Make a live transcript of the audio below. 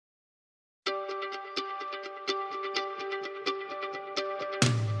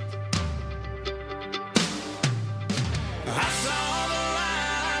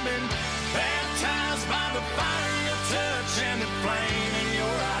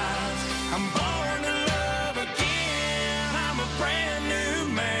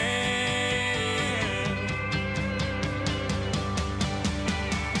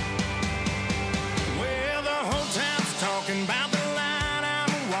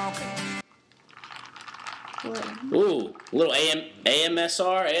Ooh, a little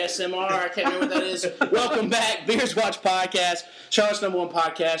AMSR, ASMR, I can't remember what that is. Welcome back, Beers Watch Podcast, Charlotte's #1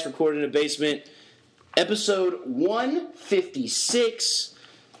 podcast, recorded in a basement. Episode 156.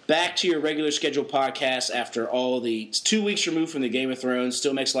 Back to your regular scheduled podcast after it's 2 weeks removed from the Game of Thrones.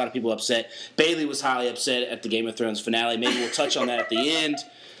 Still makes a lot of people upset. Bailey was highly upset at the Game of Thrones finale. Maybe we'll touch on that at the end.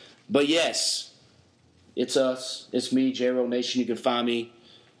 But yes, it's us. It's me, J-Roll Nation. You can find me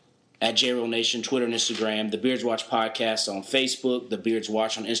at J-Roll Nation, Twitter and Instagram. The Beards Watch Podcast on Facebook. The Beards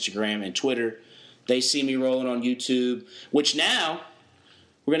Watch on Instagram and Twitter. They see me rolling on YouTube. Which now,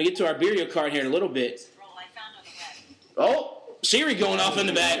 we're going to get to our beerio card here in a little bit. Oh! Siri going off in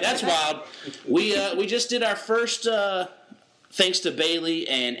the back. That's wild. We just did our first, thanks to Baillie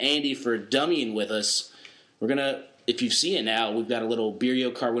and Andie for dummying with us. We're going to, if you see it now, we've got a little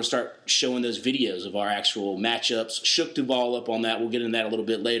beerio card. We're going to start showing those videos of our actual matchups. Shook Duvall up on that. We'll get into that a little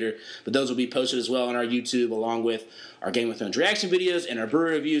bit later. But those will be posted as well on our YouTube, along with our Game of Thrones reaction videos and our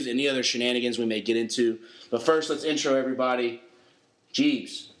brewery reviews and the other shenanigans we may get into. But first, let's intro everybody.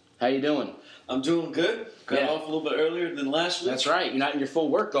 Jeebs, how you doing? I'm doing good. Got off a little bit earlier than last week. That's right. You're not in your full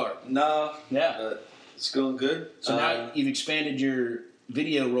work garb. No. Yeah. It's going good. So now you've expanded your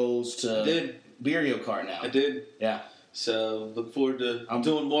video roles to beerio cart now. I did. Yeah. So look forward to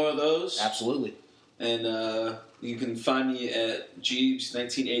doing more of those. Absolutely. And you can find me at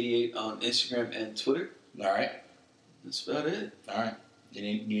Jeebs1988 on Instagram and Twitter. All right. That's about it. All right.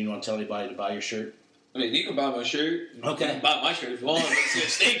 You want to tell anybody to buy your shirt? I mean, you can buy my shirt. Okay. You can buy my shirt if you want.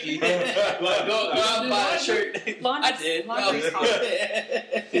 It's stinky. But go out and buy a shirt. I did.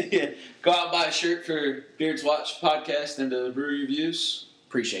 Yeah. Go out and buy a shirt for Beards Watch Podcast and the brewery reviews.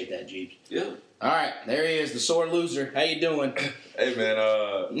 Appreciate that, Jeebs. Yeah. All right. There he is, the sore loser. How you doing? Hey,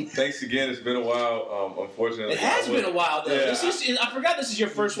 man. Thanks again. It's been a while. Unfortunately. It has been a while, though. Yeah. I forgot this is your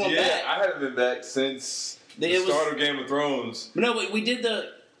first one back. I haven't been back since the start of Game of Thrones. No, we did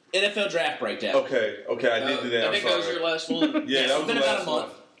the NFL draft breakdown. Okay, I did do that. I think that was your last one. Yeah, that was been the about last a month.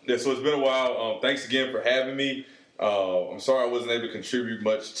 one. Yeah, so it's been a while. Thanks again for having me. I'm sorry I wasn't able to contribute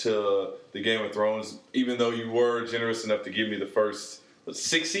much to the Game of Thrones, even though you were generous enough to give me the first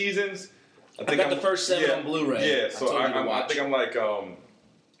 6 seasons. I got the first 7 on Blu-ray. Yeah, so I think I'm like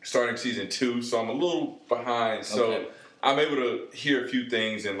starting season 2, so I'm a little behind. So okay. I'm able to hear a few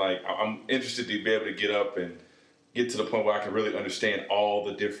things, and like I'm interested to be able to get up and get to the point where I can really understand all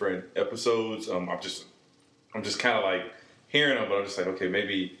the different episodes. I'm just kind of like hearing them, but I'm just like, okay,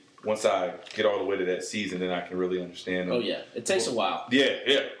 maybe once I get all the way to that season, then I can really understand them. Oh yeah, it takes a while. Yeah.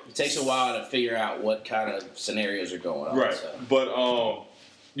 It takes a while to figure out what kind of scenarios are going on. Right, so. But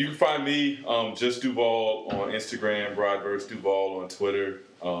you can find me just Duvall on Instagram, Broadverse Duvall on Twitter.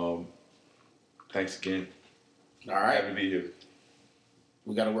 Thanks again. All right, happy to be here.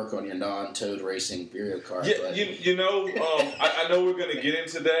 We got to work on your non-toad racing beerio card. Yeah, but... you know, I know we're going to get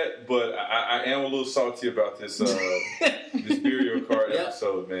into that, but I am a little salty about this this beerio card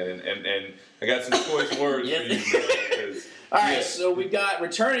episode, man. And I got some choice words for you, man. All right, so we got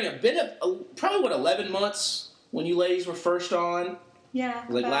returning probably 11 months when you ladies were first on. Yeah.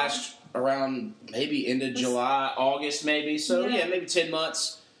 Like last around maybe end of July, August maybe. So yeah, maybe 10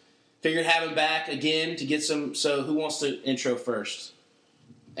 months. Figured having back again to get some. So who wants to intro first?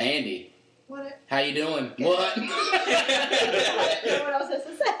 Andie. How you doing? Good. What? I don't know what I was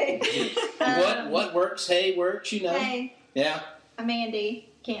supposed to say. What works? Hey, works, you know. Hey. Yeah. I'm Andie.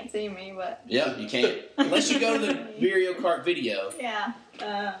 Can't see me, but... Yeah, you can't. Unless you go to the beerio cart video. Yeah.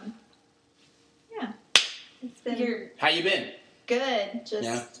 It's been... How you been? Good.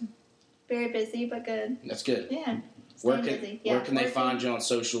 Just very busy, but good. That's good. Yeah. Where can they find you on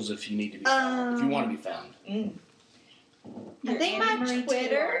socials if you need to be found? If you want to be found. I think my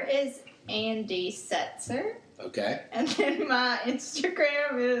Twitter is Andie Setzer. Okay. And then my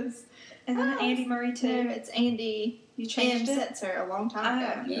Instagram is... Isn't it Andie Marie too? No, it's Andie. You changed it? Setzer a long time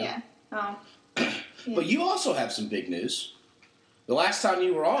ago. Yeah. Oh. But you also have some big news. The last time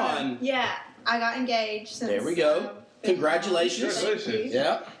you were on... I got engaged. There we go. Congratulations. Congratulations.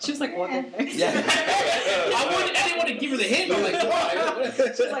 Yeah. She was like, what? Yeah. I didn't want to give her the hint. I'm like, why?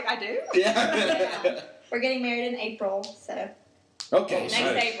 She was like, I do? Yeah. We're getting married in April, so... Okay. Next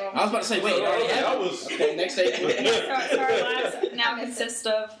April. I was about to say, wait. Okay, next April. So our lives now consist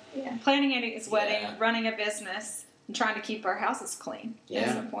of planning Andie's wedding, running a business, and trying to keep our houses clean. Yeah.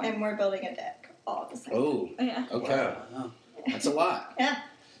 That's the point. And we're building a deck all at the same time. Oh. Yeah. Okay. Wow. That's a lot. Yeah.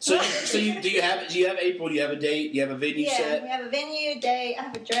 So do you have April? Do you have a date? Do you have a venue set? Yeah, we have a venue, date, I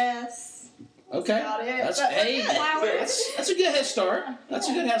have a dress. Okay. About it, that's a good head start. That's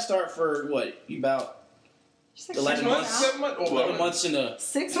a good head start for what? You about She's 11 months. 7 months. 11 months in a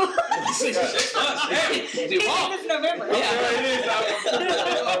 6 months. 6 months. It's November. Yeah, it is.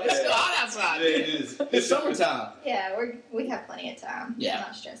 it's still hot outside. Yeah, it is. It's summertime. Yeah, we have plenty of time. Yeah. I'm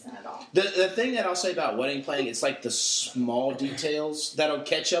not stressing at all. The thing that I'll say about wedding planning, it's like the small details that'll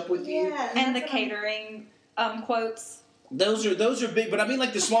catch up with you. Yeah, And the that's what I'm- catering quotes. Those are big, but I mean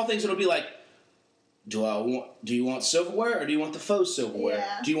like the small things. It'll be like, do you want silverware or do you want the faux silverware?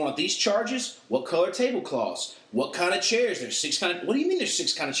 Yeah. Do you want these charges? What color tablecloths? What kind of chairs? There's 6 kind of. What do you mean there's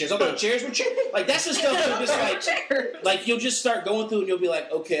 6 kind of chairs? I'll go chairs with chairs. Like that's the stuff that just like you'll just start going through and you'll be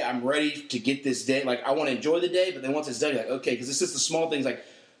like, okay, I'm ready to get this day. Like I want to enjoy the day, but then once it's done, you're like, okay, because it's just the small things. Like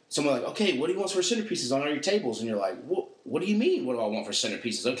someone like, okay, what do you want for centerpieces on all your tables? And you're like, what do you mean? What do I want for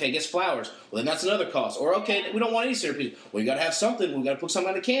centerpieces? Okay, I guess flowers. Well, then that's another cost. Or okay, we don't want any centerpieces. Well, you got to have something. We got to put something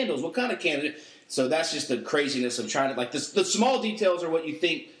on the candles. What kind of candles? So that's just the craziness of trying to like this. The small details are what you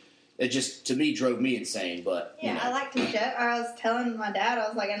think. It just to me drove me insane. But Yeah, you know. I like to joke. I was telling my dad, I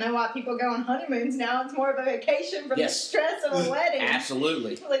was like, I know why people go on honeymoons now. It's more of a vacation from Yes. the stress of a wedding.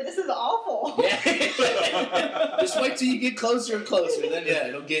 Absolutely. I was like, this is awful. Yeah. Just wait till you get closer and closer. Then yeah,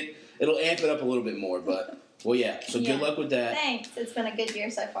 it'll amp it up a little bit more. But well, yeah. So Yeah. good luck with that. Thanks. It's been a good year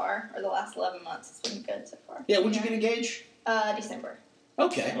so far, or the last 11 months. It's been good so far. Yeah. When'd you get engaged? December.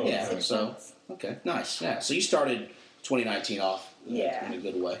 Okay. Oh, Yeah. 6 So months. okay. Nice. Yeah. So you started 2019 off. Yeah. In a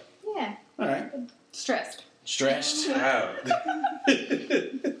good way. Yeah. All right. Stressed. Stressed. Wow.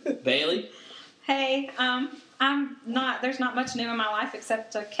 Bailey. Hey, I'm not. There's not much new in my life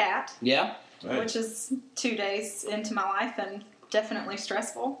except a cat, Yeah. Right. which is 2 days into my life and definitely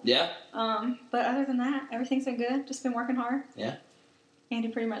stressful. Yeah. But other than that, everything's been good. Just been working hard. Yeah. Andy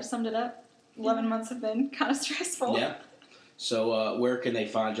pretty much summed it up. 11 months have been kind of stressful. Yeah. So where can they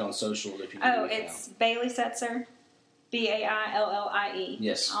find you on social if you need Oh, to reach it's Baillie Setzer, Baillie.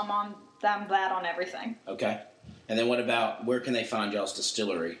 Yes. I'm that on everything. out? Okay. And then what about where can they find y'all's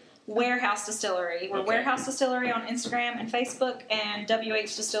distillery? Warehouse Distillery. We're Okay. Warehouse Distillery on Instagram and Facebook, and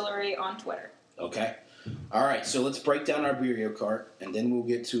WH Distillery on Twitter. Okay. All right. So let's break down our beerio cart, and then we'll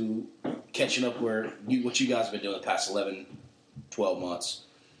get to catching up what you guys have been doing the past 11, 12 months.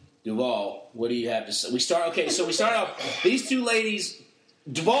 Duvall, what do you have to say? We start off. These two ladies.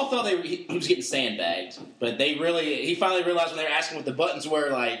 Duvall thought he was getting sandbagged, but he finally realized when they were asking what the buttons were,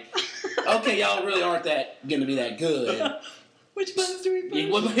 like, okay, y'all really aren't going to be that good. Which buttons do we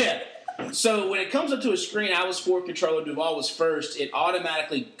push? Yeah. So when it comes up to a screen, I was fourth controller, Duvall was first. It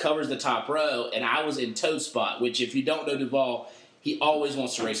automatically covers the top row, and I was in toad spot, which if you don't know Duvall, he always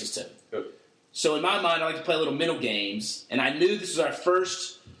wants to race his toad. Yep. So in my mind, I like to play little middle games, and I knew this was our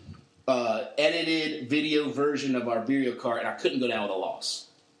first edited video version of our beerio cart, and I couldn't go down with a loss.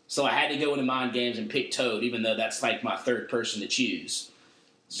 So I had to go into mind games and pick Toad, even though that's like my third person to choose.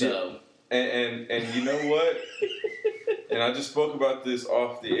 So And you know what? And I just spoke about this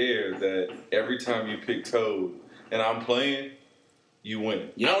off the air that every time you pick Toad and I'm playing, you win.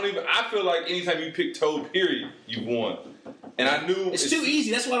 Yeah. I feel like anytime you pick Toad, period, you won. And I knew it's too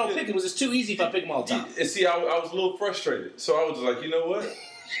easy. That's why I don't pick him. It's too easy if I pick him all the time. And see, I was a little frustrated, so I was just like, you know what?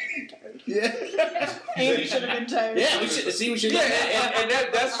 Yeah. Andy should have been Toad. Yeah, we should. Yeah, and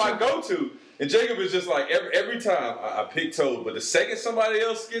that's my go-to. And Jacob is just like every time I pick Toad, but the second somebody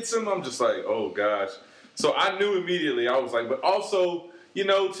else gets him, I'm just like, oh gosh. So I knew immediately. I was like, but also,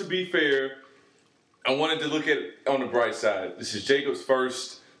 to be fair, I wanted to look at it on the bright side. This is Jacob's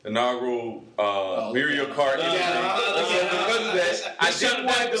first inaugural beerio cart. Because of that, I didn't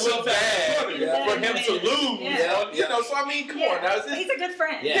want it to look bad for him to lose. Yeah. So I mean, come on now. He's a good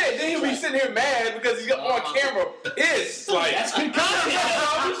friend. Yeah. Then he'll be sitting here mad because he's on camera pissed. Like, That's good content.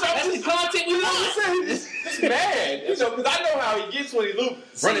 That's the content we want. Just mad, because I know how he gets when he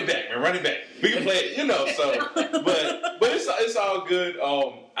loses. Run it back, man, run it back. We can play it, So, but it's all good.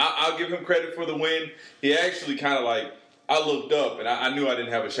 I'll give him credit for the win. He actually kind of like, I looked up and I knew I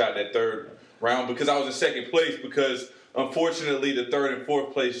didn't have a shot that third round because I was in second place because unfortunately the third and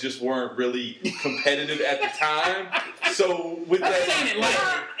fourth place just weren't really competitive at the time. So with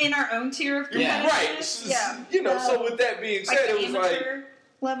that, in our own tier of Yeah. competitiveness. right? So with that being said, the it was like. amateur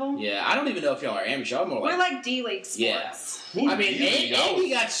level. Yeah, I don't even know if y'all are amateur. I'm more We're like. like D-League sports. I mean, Andy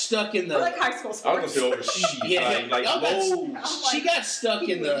got stuck in the. We're like high school I was sports. gonna say overseas. Yeah, like y'all low. she got stuck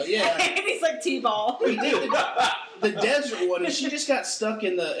in the Andy's like T-ball. We did the desert one, and she just got stuck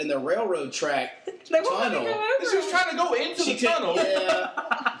in the railroad track They won't let me tunnel. go over. She was trying to go into the tunnel. Yeah,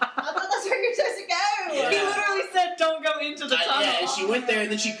 I thought that's where you're supposed to go. Yeah. He literally said, "Don't go into the tunnel." yeah. And she went there,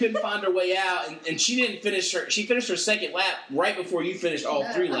 and then she couldn't find her way out, and she didn't finish her. She finished her second lap right before you finished all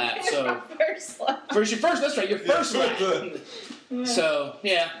 3 laps. So First lap. first, your first. That's right, your first lap. Yeah. So,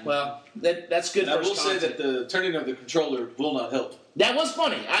 well, that's good. I first will say content. that the turning of the controller will not help. That was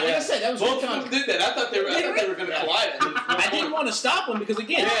funny. Like I said, that was both good of them content. did that. I thought they were going to collide. I didn't want to stop them because,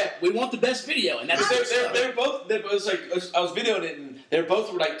 again, we want the best video. And that's They're both. It was like I was videoing it, and they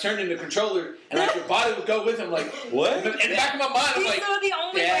both were like turning the controller, and like your body would go with them. Like What? In the back of my mind, I'm like, So the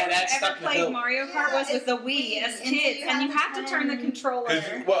only way we that's ever stuck in the played hill. Mario Kart was with the Wii as kids, and you have to turn the controller. That's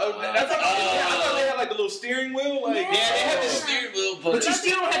I thought they had like a little steering wheel. Like, Yeah. they had the steering wheel, But you but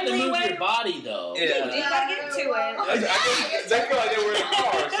still don't have to only move way- your body, though. You gotta get to it. I guess they feel like they were in a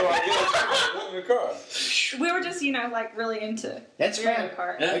car, so I guess in the car. We were just, like really into That's Mario fun.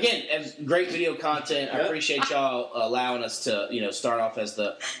 Kart. Yeah. Again, as great video content. I Yeah. appreciate y'all allowing us to, start off as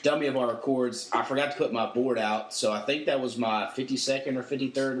the dummy of our records. I forgot to put my board out, so I think that was my 52nd or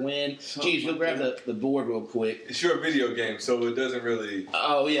 53rd win. Jeebs, go grab the board real quick. It's your video game, so it doesn't really.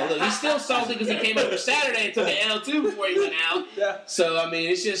 Oh, yeah, look, he's still salty because he came over Saturday and took an L2 before he went out. Yeah. So, I mean,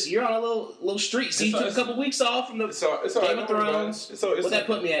 it's just, you're on a little streak. So you took a couple weeks off from the It's all Game right. of Thrones. What'd that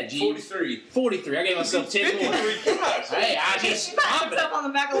put me at, Jeebs? 43. 43. I gave myself 10 more. 53. Gosh. Hey, I just She pat confident. himself on the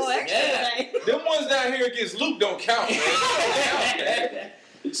back a little extra Yeah. today. Them ones down here against Luke don't count, man.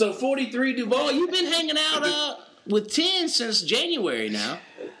 So 43, Duvall, you've been hanging out with 10 since January now.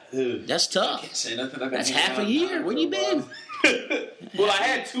 That's tough. Can't say nothing. I've been That's hanging half a out year. Where you for a been? while. Well, I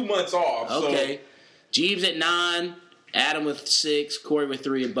had 2 months off. So Okay. Jeebs at 9, Adam with 6, Corey with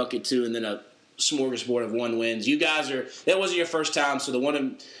 3, and Bucket 2, and then a smorgasbord of 1 wins. You guys that wasn't your first time, so the 1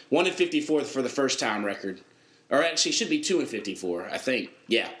 in 54 for the first time record. Or actually, it should be 2 in 54, I think.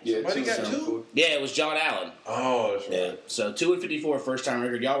 Yeah. Yeah, Why you got 2 two? Yeah, it was John Allen. Oh, that's right. Yeah. So 2 in 54 first time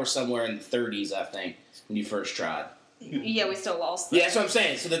record. Y'all were somewhere in the 30s, I think, when you first tried. Yeah, we still lost. Yeah, that's what I'm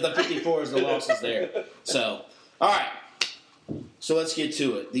saying. So the 54 is the losses there. So, all right. So let's get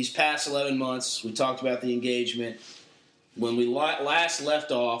to it. These past 11 months, we talked about the engagement. When we last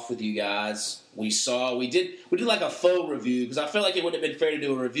left off with you guys, we did like a faux review because I feel like it would have been fair to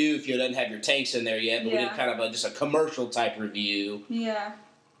do a review if you didn't have your tanks in there yet. But we did kind of just a commercial type review. Yeah.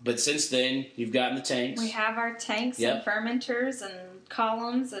 But since then, you've gotten the tanks. We have our tanks and fermenters and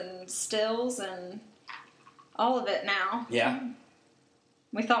columns and stills and all of it now. Yeah.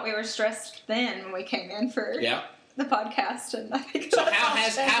 We thought we were stressed then when we came in for the podcast, and I think So how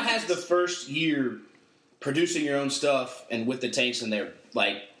has the first year producing your own stuff and with the tanks in there,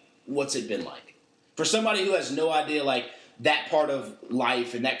 like, what's it been like? For somebody who has no idea, like, that part of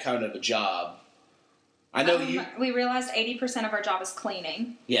life and that kind of a job. I know we realized 80% of our job is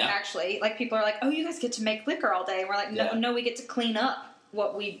cleaning. Yeah. Actually, like, people are like, "Oh, you guys get to make liquor all day." And we're like, "No, we get to clean up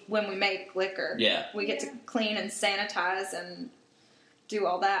when we make liquor. Yeah. We get to clean and sanitize and do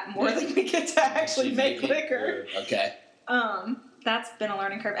all that more than we get to actually make liquor." Okay. That's been a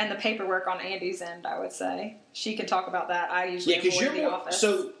learning curve, and the paperwork on Andie's end, I would say she can talk about that. I usually avoid the office.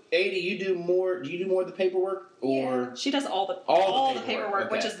 So, Andie, you do more of the paperwork, or she does all the paperwork,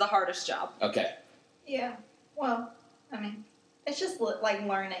 okay. which is the hardest job. Okay. Yeah. Well, I mean, it's just like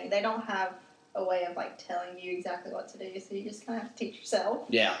learning. They don't have a way of like telling you exactly what to do, so you just kind of have to teach yourself.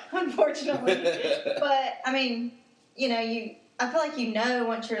 Yeah. Unfortunately, but I mean, I feel like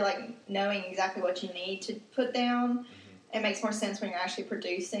once you're like knowing exactly what you need to put down. It makes more sense when you're actually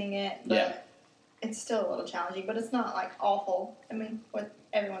producing it, but it's still a little challenging. But it's not like awful. I mean, with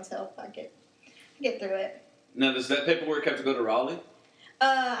everyone's help, I get through it. Now, does that paperwork have to go to Raleigh?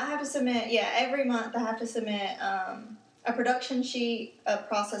 I have to submit. Yeah, every month I have to submit a production sheet, a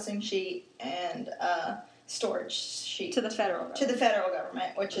processing sheet, and a storage sheet To the federal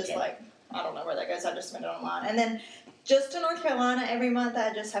government, which is like, I don't know where that goes. I just submit it online, and then. Just in North Carolina, every month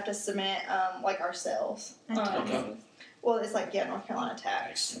I just have to submit like our sales. Well, it's like North Carolina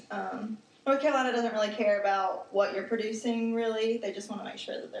tax. North Carolina doesn't really care about what you're producing. Really, they just want to make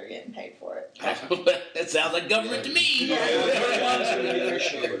sure that they're getting paid for it. That sounds like government to me.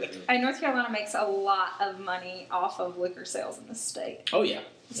 And North Carolina makes a lot of money off of liquor sales in the state. Oh yeah,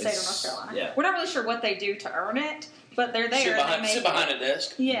 The state of North Carolina. Yeah. We're not really sure what they do to earn it, but they're there. Sit behind a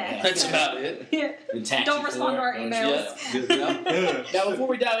desk. Yeah. That's about it. Yeah. Don't respond to our emails. Yeah. Now, before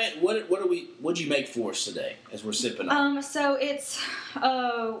we dive in, what'd you make for us today as we're sipping on? So it's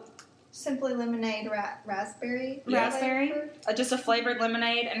Simply lemonade raspberry. raspberry, just a flavored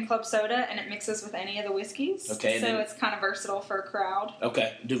lemonade and club soda, and it mixes with any of the whiskeys. Okay, so it's kind of versatile for a crowd.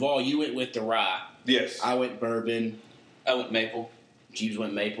 Okay, Duvall, you went with the rye. Yes. I went bourbon. I went maple. Jeebs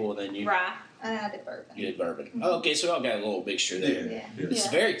went maple, and then you Rye. I did bourbon. You did bourbon. Oh, okay, so we all got a little mixture there. Yeah. It's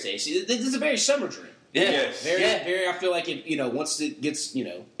very tasty. This is a very summer drink. Yeah. Yes. Very. I feel like once it gets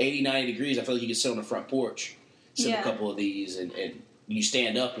 80, 90 degrees, I feel like you can sit on the front porch, sip a couple of these, and you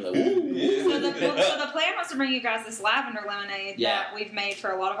stand up and you're like, ooh. So the plan was to bring you guys this lavender lemonade that we've made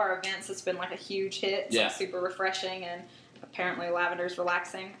for a lot of our events. It's been like a huge hit. It's like super refreshing, and apparently lavender's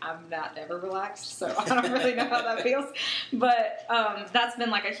relaxing. I've not ever relaxed, so I don't really know how that feels. But that's been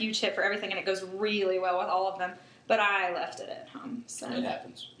like a huge hit for everything, and it goes really well with all of them. But I left it at home. So it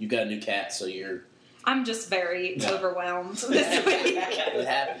happens. You got a new cat, so I'm just very overwhelmed this week. It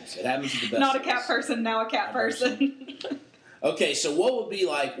happens. It happens to the best. Not a cat person, now a cat person. Okay, so what would be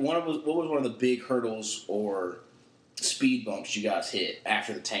like what was one of the big hurdles or speed bumps you guys hit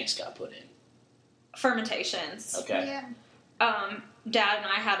after the tanks got put in? Fermentations. Okay. Yeah. Dad and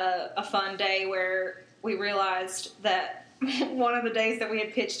I had a fun day where we realized that one of the days that we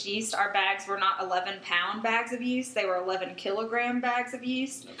had pitched yeast, our bags were not 11-pound bags of yeast; they were 11-kilogram bags of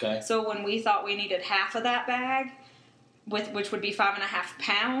yeast. Okay. So when we thought we needed half of that bag, which would be 5.5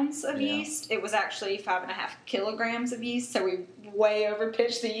 pounds of yeast, it was actually 5.5 kilograms of yeast. So we way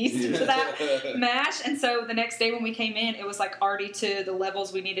overpitched the yeast into that mash. And so the next day when we came in, it was like already to the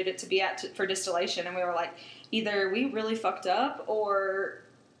levels we needed it to be at for distillation. And we were like, either we really fucked up or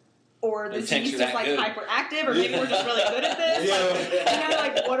this yeast is like hyperactive, or maybe we're just really good at this.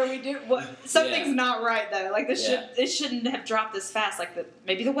 Like what do we do? Something's not right though. Like it shouldn't have dropped this fast. Like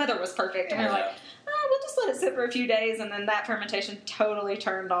maybe the weather was perfect, and we were like, we'll just let it sit for a few days, and then that fermentation totally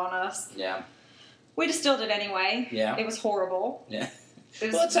turned on us. Yeah. We distilled it anyway. Yeah. It was horrible. Yeah.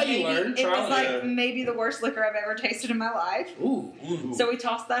 Well, that's how you learn. It was like maybe the worst liquor I've ever tasted in my life. Ooh. So we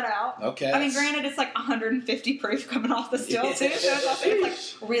tossed that out. Okay. I mean, granted, it's like 150 proof coming off the still, too. So it's also like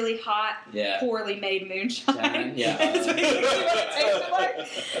really hot, poorly made moonshine. Yeah. That's what it tasted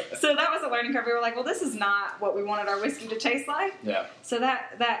like. So that was a learning curve. We were like, well, this is not what we wanted our whiskey to taste like. Yeah. So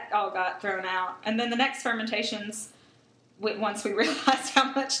that all got thrown out. And then the next fermentations, once we realized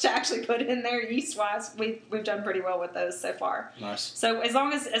how much to actually put in there yeast-wise, we've done pretty well with those so far. Nice. So as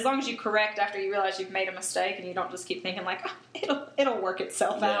long as you correct after you realize you've made a mistake, and you don't just keep thinking like, it'll work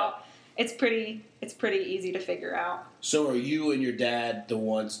itself out. It's pretty easy to figure out. So are you and your dad the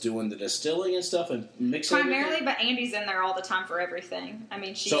ones doing the distilling and stuff and mixing? Primarily, everything? But Andie's in there all the time for everything. I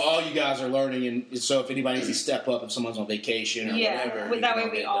mean, so all you guys are learning, and so if anybody needs to step up, if someone's on vacation or whatever, that way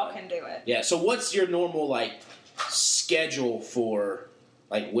we all can do it. Yeah. So what's your normal schedule for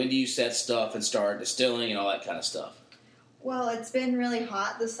when do you set stuff and start distilling and all that kind of stuff? Well, it's been really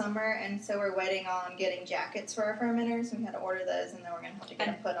hot this summer, and so we're waiting on getting jackets for our fermenters. We had to order those, and then we're going to have to get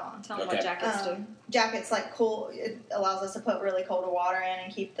them put on. Tell them what jackets do. Jackets cool. It allows us to put really cold water in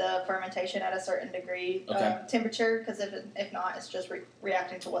and keep the fermentation at a certain degree temperature. Because if not, it's just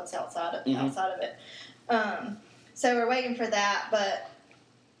reacting to what's outside of it. So we're waiting for that, but.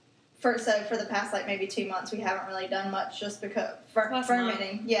 For the past maybe 2 months, we haven't really done much just because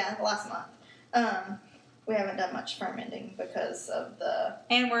fermenting. Month. Yeah, last month. We haven't done much fermenting because of the.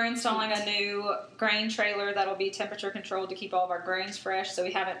 And we're installing a new grain trailer that'll be temperature controlled to keep all of our grains fresh. So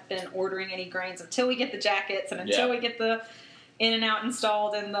we haven't been ordering any grains until we get the jackets and until we get the in and out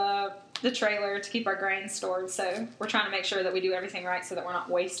installed in the trailer to keep our grains stored. So we're trying to make sure that we do everything right so that we're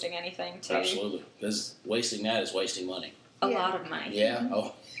not wasting anything too. Absolutely, because wasting that is wasting money. A lot of money. Yeah.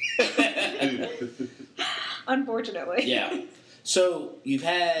 Oh. Unfortunately. Yeah. So you've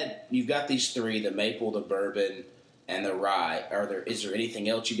got these three: the maple, the bourbon, and the rye. Is there anything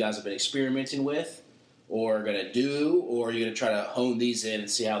else you guys have been experimenting with, or gonna do, or are you gonna try to hone these in and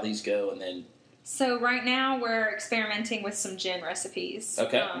see how these go, and then? So right now we're experimenting with some gin recipes.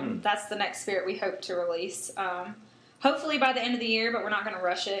 Okay. That's the next spirit we hope to release. Hopefully by the end of the year, but we're not going to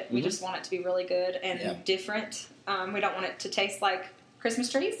rush it. We just want it to be really good and different. We don't want it to taste like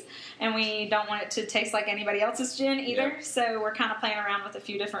Christmas trees, and we don't want it to taste like anybody else's gin either. Yeah. So we're kind of playing around with a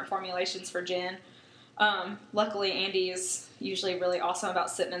few different formulations for gin. Luckily, Andie is usually really awesome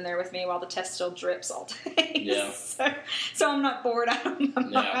about sitting in there with me while the test still drips all day. Yeah. So I'm not bored out of my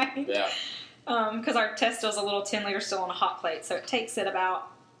mind. Yeah. Because our test still's a little 10 liter still on a hot plate, so it takes it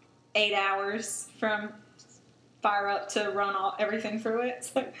about 8 hours from fire up to run everything through it.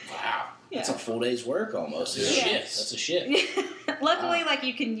 So, wow. Yeah. That's a full day's work almost. It's a shift. That's a shift. Luckily,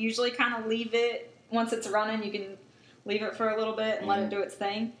 you can usually kind of leave it, once it's running, you can leave it for a little bit and let it do its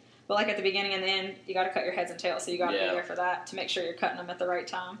thing. But at the beginning and the end, you got to cut your heads and tails, so you got to be there for that to make sure you're cutting them at the right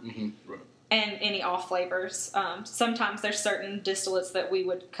time. Mm-hmm. Right. And any off flavors. Sometimes there's certain distillates that we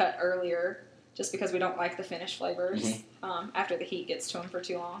would cut earlier just because we don't like the finished flavors after the heat gets to them for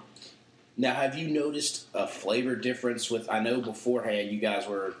too long. Now, have you noticed a flavor difference I know beforehand you guys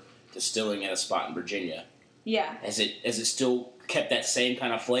were distilling at a spot in Virginia. Yeah. Is it still kept that same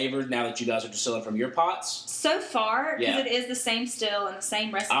kind of flavor now that you guys are distilling from your pots? So far, because it is the same still and the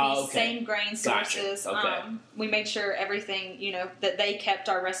same recipes, same grain sources. Gotcha. Okay. We made sure everything, that they kept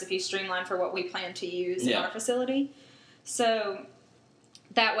our recipe streamlined for what we plan to use in our facility. So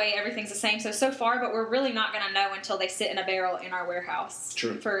that way everything's the same. So far, but we're really not going to know until they sit in a barrel in our warehouse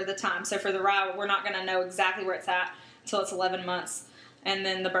for the time. So for the rye, we're not going to know exactly where it's at until it's 11 months. And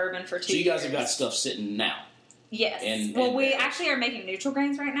then the bourbon for 2 years. So you guys have got stuff sitting now? Yes. We actually are making neutral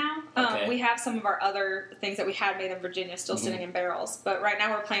grains right now. We have some of our other things that we had made in Virginia still sitting in barrels. But right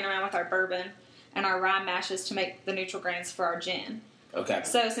now we're playing around with our bourbon and our rye mashes to make the neutral grains for our gin. Okay.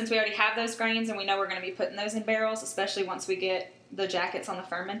 So since we already have those grains and we know we're going to be putting those in barrels, especially once we get the jackets on the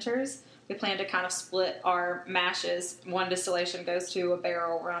fermenters, we plan to kind of split our mashes. One distillation goes to a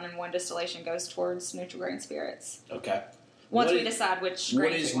barrel run and one distillation goes towards neutral grain spirits. Okay. Once we decide which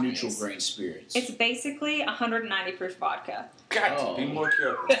grains What is neutral grain spirits? It's basically 190 proof vodka. Got to be more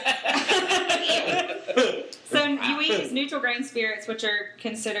careful. So we use neutral grain spirits, which are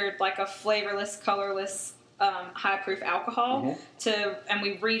considered like a flavorless, colorless, high proof alcohol, and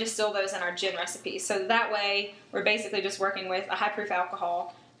we redistill those in our gin recipes. So that way, we're basically just working with a high proof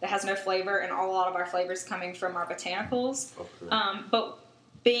alcohol that has no flavor, and a lot of our flavors coming from our botanicals. Okay. But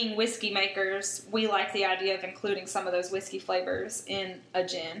being whiskey makers, we like the idea of including some of those whiskey flavors in a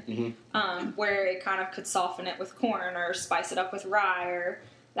gin, where it kind of could soften it with corn or spice it up with rye or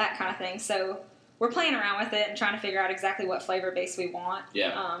that kind of thing. So we're playing around with it and trying to figure out exactly what flavor base we want.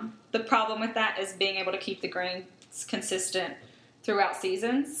 Yeah. The problem with that is being able to keep the grains consistent throughout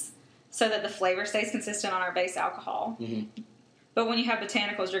seasons so that the flavor stays consistent on our base alcohol. Mm-hmm. But when you have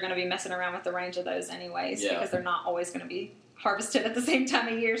botanicals, you're going to be messing around with the range of those anyways because they're not always going to be harvested at the same time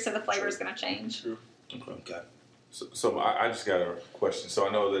of year, so the flavor is going to change. True. Okay. So I just got a question. So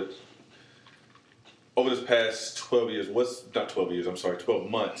I know that over this past 12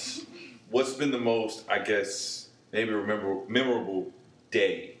 months, what's been the most, I guess, maybe memorable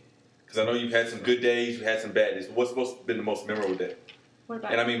day? Because I know you've had some good days, you've had some bad days. What's been the most memorable day? What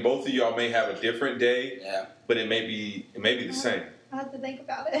about And I mean, both of y'all may have a different day, but it may be the same. I have to think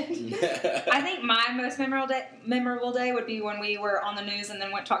about it. I think my most memorable day would be when we were on the news and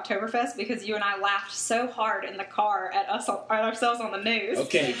then went to Oktoberfest because you and I laughed so hard in the car at ourselves on the news.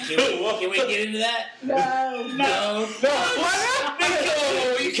 Okay, can we get into that? No.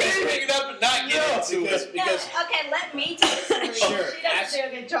 You can't pick it up and not get into it. Because okay, let me tell the story. Sure. She doesn't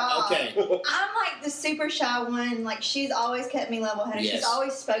do a good job. Okay. I'm like the super shy one. Like, she's always kept me level-headed. Yes. She's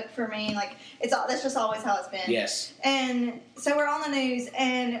always spoke for me. Like, that's just always how it's been. Yes. And so we're on the news,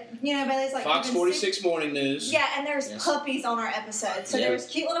 and Bailey's like Fox 46 morning news. Yeah, and there's puppies on our episode. So there was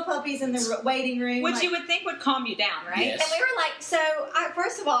cute little puppies in the waiting room, which you would think would calm you down, right? Yes. And we were like,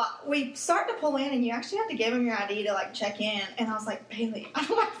 first of all, we start to pull in, and you actually have to give them your ID to like check in. And I was like, Bailey, I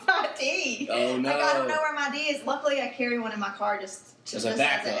don't have my ID. Oh no! Like, I don't know where my ID is. Luckily, I carry one in my car just as a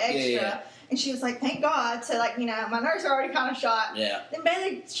backup. As an extra. Yeah. And she was like, thank God. So, like, my nerves are already kind of shot. Yeah. Then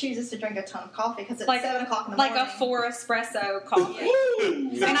Bailey chooses to drink a ton of coffee because it's like 7 o'clock in the morning. morning. Like a 4 espresso coffee.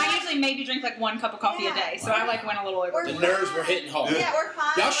 And I usually maybe drink like 1 cup of coffee a day. So I went a little over. The nerves were hitting hard. Yeah, we're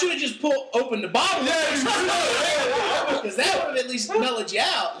fine. Y'all should have just opened the bottle. Because that would have at least mellowed you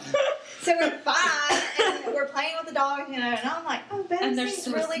out. So we're fine, and we're playing with the dog, and I'm like, oh, Bailey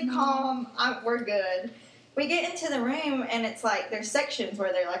seems really calm. We're good. We get into the room, and it's like there's sections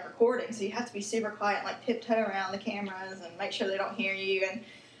where they're like recording, so you have to be super quiet and like tiptoe around the cameras and make sure they don't hear you. And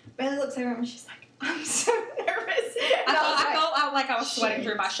Bailey looks over and she's like, I'm so nervous. And I felt like I was sweating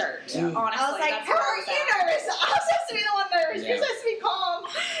through my shirt. Yeah. Honestly, I was like, how are you nervous? I'm supposed to be the one nervous. You're supposed to be calm.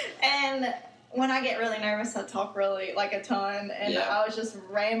 And when I get really nervous, I talk really like a ton, and I was just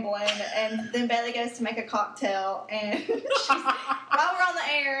rambling. And then Bailey goes to make a cocktail, and while we're on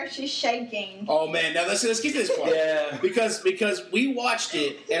the air, she's shaking. Oh man! Now let's get to this part. Yeah, because we watched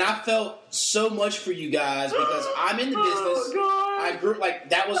it, and I felt so much for you guys because I'm in the business. I grew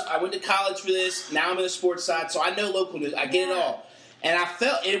I went to college for this. Now I'm in the sports side, so I know local news. I get it all, and I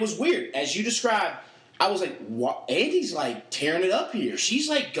felt it was weird as you described. I was like, what? Andie's like tearing it up here. She's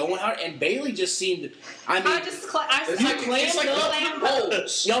like going hard, and Bailey just seemed. I mean, it's like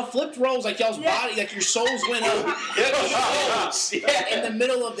rolls. Y'all flipped rolls like y'all's body, like your souls went up. In the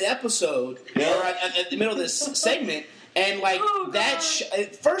middle of the episode, or at the middle of this segment, and like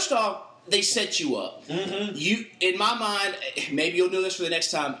first off, they set you up. Mm-hmm. You, in my mind, maybe you'll do this for the next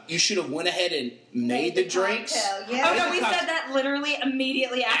time. You should have went ahead and made the drinks. Yeah. Oh no, we said that literally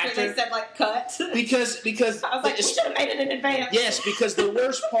immediately after they said like cut. Because I was like, we should have made it in advance. Yes, because the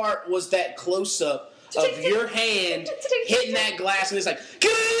worst part was that close up of your hand hitting that glass, and it's like,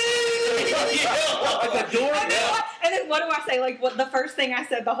 Like a door. And then what do I say? Like, what the first thing I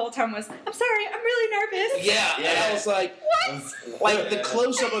said the whole time was, "I'm sorry, I'm really nervous." Yeah, and I was like, "What?" Like the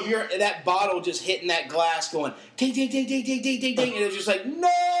close up of that bottle just hitting that glass, going ding ding ding ding ding ding ding ding, and it was just like no.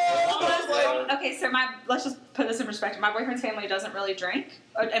 Okay, so let's just put this in perspective. My boyfriend's family doesn't really drink,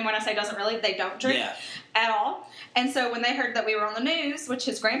 and when I say doesn't really, they don't drink at all. And so when they heard that we were on the news, which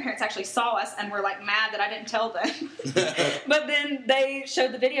his grandparents actually saw us and were like mad that I didn't tell them, but then they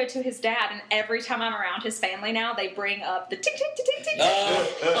showed the video to his dad, and every time I'm around his family now, they bring up the tick tick tick tick tick, and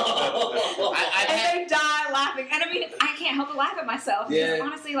they die laughing. And I mean, I can't help but laugh at myself because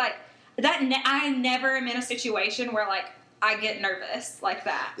honestly, like that, I never am in a situation where like I get nervous like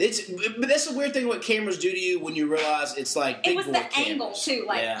that. But that's the weird thing what cameras do to you when you realize it's like big it was boy the cameras. Angle too.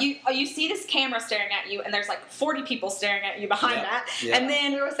 Like you see this camera staring at you, and there's like 40 people staring at you behind that, and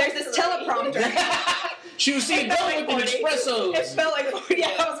then there's this teleprompter. She was seeing like espressos. It felt like 40. Yeah,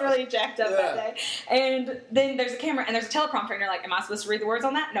 I was really jacked up that day. And then there's a camera and there's a teleprompter, and you're like, am I supposed to read the words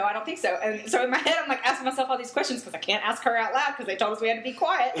on that? No, I don't think so. And so in my head, I'm like asking myself all these questions because I can't ask her out loud because they told us we had to be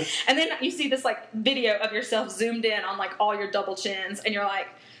quiet. And then you see this like video of yourself zoomed in on like all your double chins, and you're like,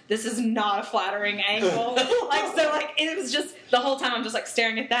 this is not a flattering angle. It was just the whole time I'm just like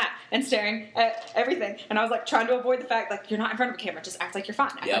staring at that and staring at everything, and I was like trying to avoid the fact like you're not in front of a camera, just act like you're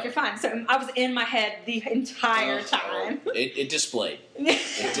fine, like you're fine. So I was in my head the entire time. It displayed.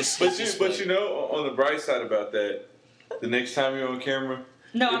 But you know, on the bright side about that, the next time you're on camera.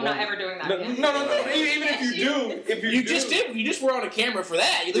 No, I'm not ever doing that again. No. Even if you just did. You just were on a camera for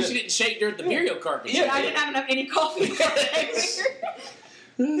that. At least you didn't shake dirt the beerio carpet. Yeah, I didn't have any coffee.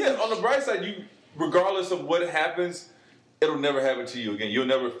 Yeah, on the bright side, you regardless of what happens, it'll never happen to you again. You'll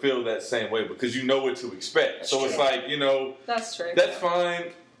never feel that same way because you know what to expect. So it's like, that's true. That's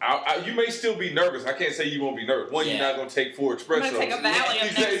fine. You may still be nervous. I can't say you won't be nervous. One, you're not going to take 4 espressos. I'm going to take a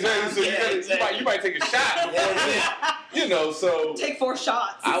Valium. So you might take a shot. So take 4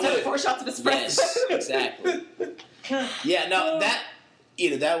 shots instead of 4 shots of espresso. Yes, exactly. Yeah, no,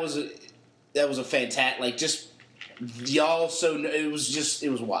 that was a fantastic, like, just y'all. So it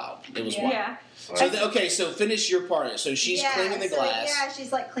was wild. It was wild. Yeah. So finish your part. So she's cleaning the glass. Yeah,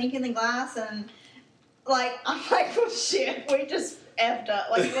 she's like clinking the glass, and like I'm like, oh shit, we just effed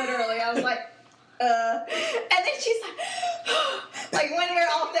up. Like literally, I was like, and then she's like when we're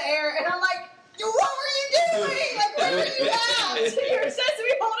off the air, and I'm like, what were you doing? Like, where were you at? You're supposed to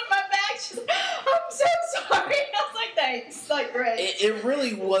be holding my bag. She's like, I'm so sorry. I was like, thanks. Like, great. It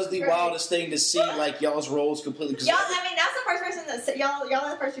really was the wildest thing to see, like, y'all's roles completely. Y'all, I mean, that's the first person that said, y'all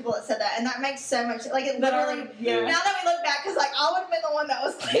are the first people that said that, and that makes so much, like, it literally, now that we look back, because, like, I would have been the one that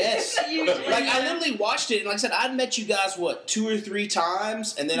was cleaning. Yes. Like, I literally watched it, and like I said, I'd met you guys, 2 or 3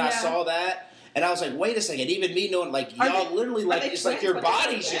 times, and then I saw that. And I was like, wait a second, even me knowing, like, y'all literally, like, it's like your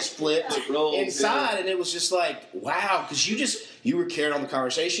bodies just flipped inside, and it was just like, wow, because you were carrying on the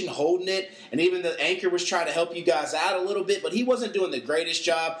conversation, holding it, and even the anchor was trying to help you guys out a little bit, but he wasn't doing the greatest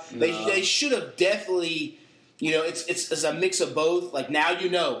job. No. They should have definitely, it's a mix of both. Like, now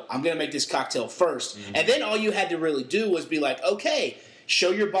I'm going to make this cocktail first. Mm-hmm. And then all you had to really do was be like, okay,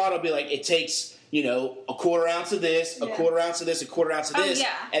 show your bottle, be like, it takes... a quarter ounce of this, a quarter ounce of this, a quarter ounce of this,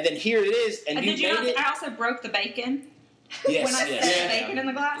 and then here it is, and you made it. I also broke the bacon. Yes, when I set the bacon in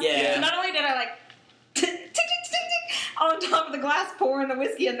the glass. Yeah. So not only did I like tick tick tick tick on top of the glass, pouring the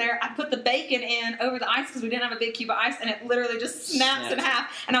whiskey in there, I put the bacon in over the ice because we didn't have a big cube of ice, and it literally just snaps in half.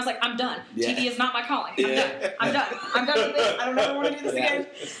 And I was like, I'm done. Yeah. TV is not my calling. I'm done with this. I don't ever want to do this again.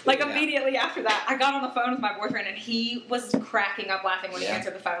 Like immediately after that, I got on the phone with my boyfriend, and he was cracking up laughing when he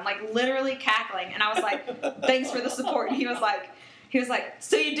answered the phone, like literally cackling. And I was like, thanks for the support. And he was like,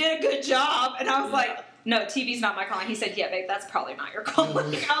 so you did a good job. And I was like, no, TV's not my calling. He said, yeah, babe, that's probably not your calling.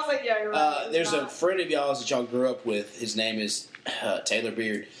 I was like, yeah, you're right. There's a friend of y'all's that y'all grew up with. His name is Taylor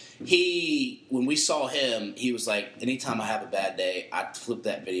Beard. When we saw him, he was like, anytime I have a bad day, I flip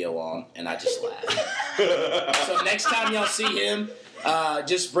that video on and I just laugh. So next time y'all see him,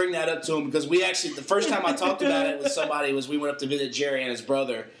 just bring that up to him, because the first time I talked about it with somebody was we went up to visit Jerry and his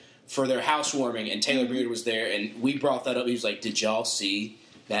brother for their housewarming, and Taylor Beard was there, and we brought that up. He was like, did y'all see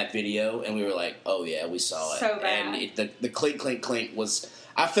that video? And we were like, oh yeah, we saw it. So bad. And the clink clink clink was,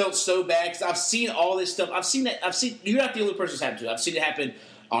 I felt so bad because I've seen all this stuff. You're not the only person who's happened to. I've seen it happen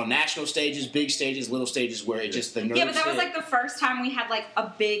on national stages, big stages, little stages, where it just the nerves. Yeah, but that was like the first time we had like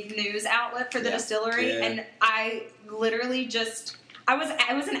a big news outlet for the distillery, and I literally just. It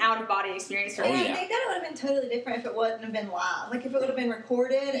was an out of body experience for me. I think that it would have been totally different if it wouldn't have been live. Like if it would have been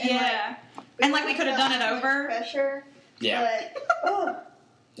recorded. And we could have done it over. Pressure. Yeah. But,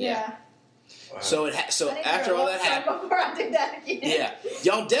 Yeah. Wow. So after all that happened, before I do that again. yeah,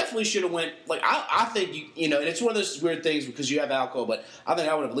 y'all definitely should have went. Like I think you know, and it's one of those weird things because you have alcohol, but I think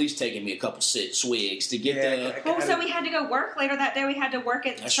I would have at least taken me a couple swigs to get the. Well, so we had to go work later that day. We had to work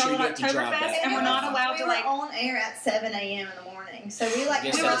at That's true, Charlotte you have to drive Oktoberfest, back. and we're not allowed to We like. were on air at 7 a.m. in the morning, so we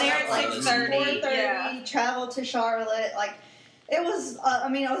Guess we got were there up at 6:30. 4:30. Yeah. Traveled to Charlotte. Like it was. I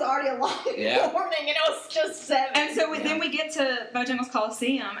mean, it was already a long morning, and it was just 7. And so then we get to Bojangles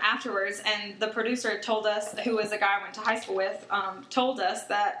Coliseum afterwards, and the producer told us, who was a guy I went to high school with, told us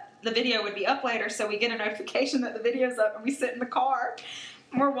that the video would be up later. So we get a notification that the video's up, and we sit in the car.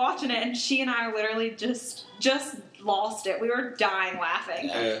 And we're watching it, and she and I literally just lost it. We were dying laughing.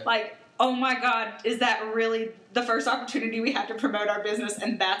 Yeah. Like, oh my God, is that really the first opportunity we had to promote our business?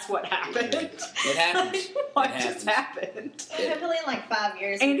 And that's what happened. It happens. What It just happens. happened? Hopefully in like 5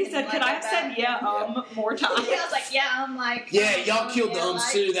 years. Andy we can, said, like, could I go have said back. more times? Yeah, I was like, I'm like. Yeah, y'all killed the yeah,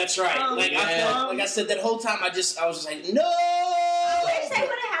 like, too. That's right. Like I said that whole time. I was just like, no. I wish they would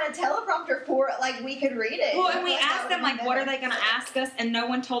have had a teleprompter for it, like we could read it. Well, I and we feel that asked them, would've like, been what are better. they going to ask us? And no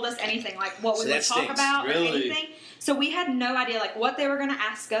one told us anything, like, what we So would that talk stinks. about or Really? anything. So we had no idea, like, what they were going to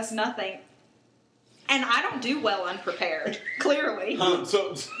ask us, nothing. And I don't do well unprepared, clearly.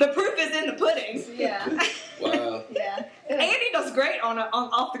 So The proof is in the pudding. Yeah, Wow. yeah. Andy does great on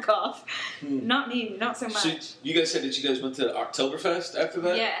off the cuff. Not me, not so So much. you guys said that you guys went to Oktoberfest after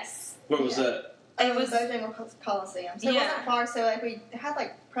that? Yes. Where was Yeah. that? It was Bojangles Coliseum, so it Yeah. wasn't far. So like we had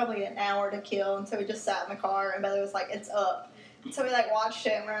like probably an hour to kill, and so we just sat in the car, and Bailey was like, "It's up." So we like watched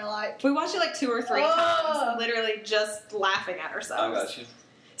it, and we were like, we watched it like 2 or 3 Oh. times, literally just laughing at I ourselves. got you.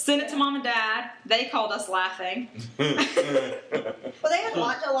 Sent it to mom and dad. They called us laughing. "Well, they had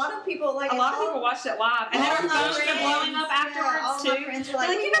watched a lot of people like A lot of people watched it live, and then all our my phones were friends- blowing up yeah, all afterwards my too. friends were They're like,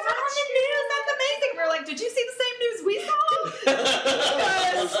 like, "We you guys are on watched the news. That's amazing. We were like, did you see the same news we saw?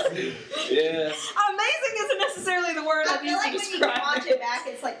 Yeah. Amazing isn't necessarily the word I I've feel used like to when you describe watch it back,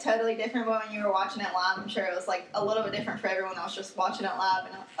 it's like totally different. But when you were watching it live, I'm sure it was like a little bit different for everyone that was just watching it live.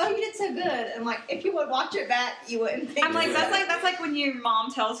 And oh, you did so good. And like, if you would watch it back, you wouldn't think. I'm like, Yeah. that's like when your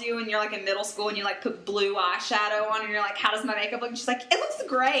mom tells you, and you're like in middle school, and you like put blue eyeshadow on, and you're like, how does my makeup look? And she's like, it looks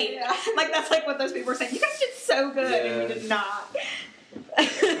great. Yeah. Like that's like what those people were saying. You guys did so good, and you did not.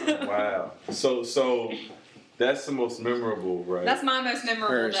 Wow. So that's the most memorable, right? That's my most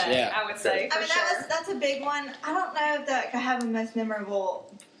memorable Hers, day, yeah. I would say. I For mean, sure. that's a big one. I don't know if that could have a most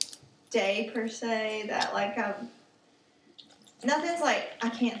memorable day per se. That like nothing's like I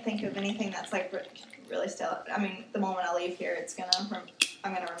can't think of anything that's like really still. I mean, the moment I leave here,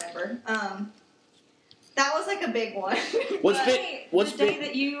 I'm gonna remember. That was like a big one. What's But- big? What's the day big?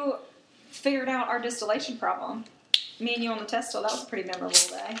 that you figured out our distillation problem? Me and you on the test still. That was a pretty memorable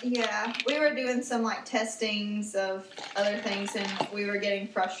day. Yeah, we were doing some like testings of other things, and we were getting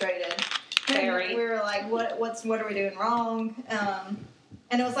frustrated. Very. We were like, what are we doing wrong?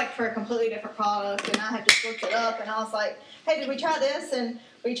 And it was like for a completely different product, and I had just looked it up, and I was like, hey, did we try this? And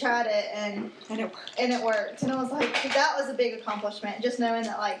we tried it, and And it worked. it worked. And I was like, that was a big accomplishment, just knowing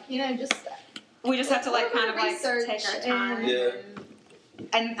that, like, you know, just We just have to like A little kind of bit of like research take our time and- Yeah.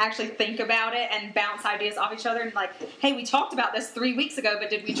 and actually think about it and bounce ideas off each other and like, hey, we talked about this 3 weeks ago, but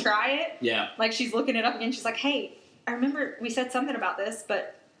did we try it? Yeah. Like she's looking it up again. She's like, hey, I remember we said something about this,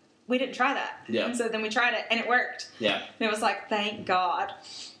 but we didn't try that. Yeah. And so then we tried it and it worked. Yeah. And it was like, thank God.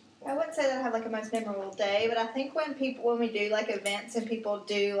 I wouldn't say that I have like a most memorable day, but I think when we do like events and people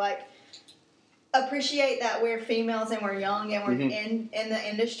do like appreciate that we're females and we're young and we're in the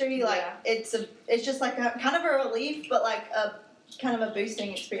industry, like it's just like a kind of a relief, but like a kind of a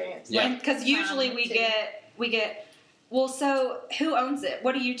boosting experience. Yeah. Like, Because usually we too. get, well, so who owns it?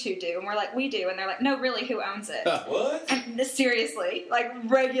 What do you two do? And we're like, we do. And they're like, no, really, who owns it? What? And seriously, like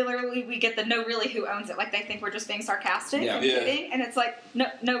regularly we get the no, really, who owns it? Like they think we're just being sarcastic Yeah. and Yeah. kidding, and it's like, no,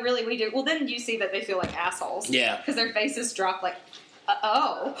 really, we do. Well, then you see that they feel like assholes. Yeah. Because their faces drop like,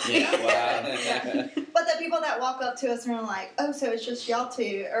 oh. Yeah. Wow. But the people that walk up to us and are like, oh, so it's just y'all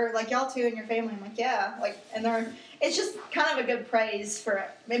two, or like y'all two and your family. I'm like, yeah, like, and it's just kind of a good praise for it.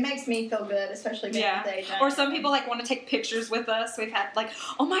 It makes me feel good, especially being Yeah. with agent. Or some people like want to take pictures with us. We've had like,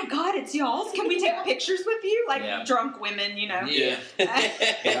 oh my God, it's y'all's. Can we take pictures with you? Like Yeah. drunk women, you know. Yeah.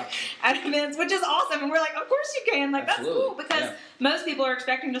 Yeah. At events, which is awesome, and we're like, of course you can. Like Absolutely. that's cool because Yeah. most people are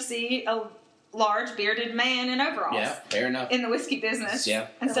expecting to see a large bearded man in overalls. Yeah. Fair enough. In the whiskey business, Yeah.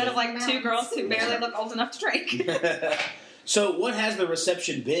 instead of like two Mountains. girls who barely look old enough to drink. So, what has the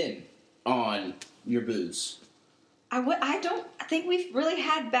reception been on your booze? I don't think we've really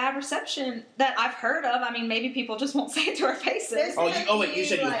had bad reception that I've heard of. I mean, maybe people just won't say it to our faces. There's- Oh, wait, you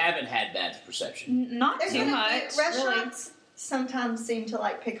said you Like- haven't had bad reception. Not There's too been a much. few restaurants sometimes seem to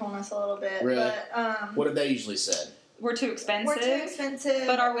like pick on us a little bit. Really? But what have they usually said? We're too expensive. we're too expensive.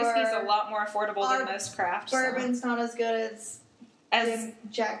 But our whiskey's a or lot more affordable than our most craft. bourbon's not as good as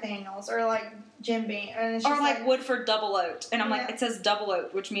Jack Daniels or like Jim Beam. And it's Or just like Woodford Double Oaked. And I'm like, Yeah. it says double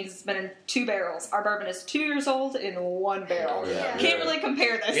oaked, which means it's been in 2 barrels. Our bourbon is 2 years old in 1 barrel. Yeah. Can't really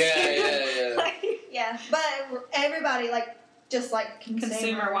compare this. Yeah. Like, yeah, but everybody like just like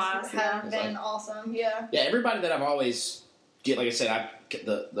Consumer-wise, have yeah. been awesome. Yeah. Yeah, everybody that I've always get, like I said,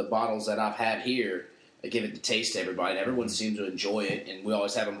 the bottles that I've had here, I give it to taste to everybody, and everyone seems to enjoy it, and we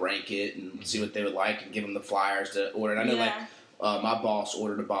always have them rank it and see what they would like and give them the flyers to order. And I know, like, my boss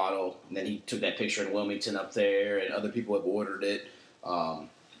ordered a bottle, and then he took that picture in Wilmington up there, and other people have ordered it.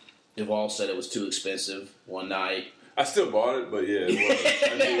 Duvall said it was too expensive one night. I still bought it, but yeah,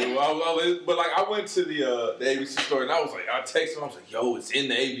 it was. But like, I went to the ABC store, and I was like, I texted him, I was like, yo, it's in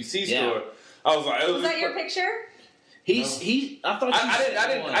the ABC store. I was like, was that your picture? I thought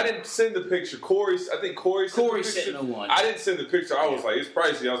I didn't send the picture. Corey sent the sent the one. I didn't send the picture. I was like, it's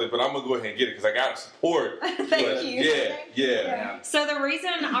pricey. I was like, but I'm gonna go ahead and get it because I got support. Thank you. Yeah. So the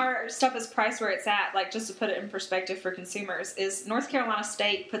reason our stuff is priced where it's at, like just to put it in perspective for consumers, is North Carolina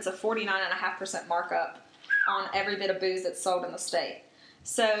State puts a 49.5% markup on every bit of booze that's sold in the state.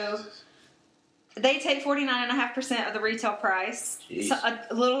 So they take 49.5% of the retail price. So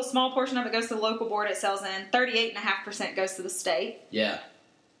a little small portion of it goes to the local board it sells in. 38.5% goes to the state. Yeah.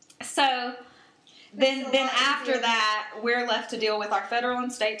 So then after that, we're left to deal with our federal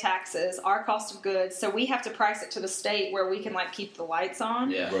and state taxes, our cost of goods. So we have to price it to the state where we can like keep the lights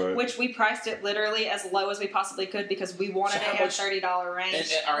on. Yeah. Right. Which we priced it literally as low as we possibly could because we wanted So it in a $30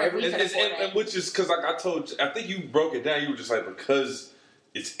 range. And which is because, like I told you, I think you broke it down. You were just like, because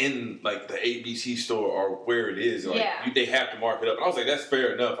it's in like the ABC store or where it is, like they have to mark it up. And I was like, that's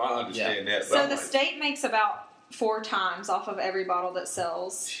fair enough. I understand that. But So I'm the like, state makes about 4 times off of every bottle that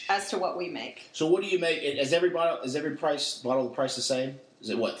sells as to what we make. So what do you make? Is every bottle the price the same? Is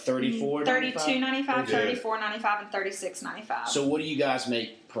it what, $34.95? $32.95, Yeah. $34.95, and $36.95. So what do you guys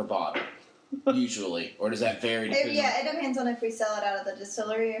make per bottle usually, or does that vary? It depends on if we sell it out of the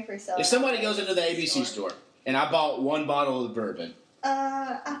distillery, if we sell. If somebody goes into the ABC store and I bought 1 bottle of bourbon,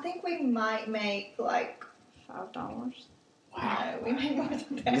 I think we might make like $5. wow, no, we make more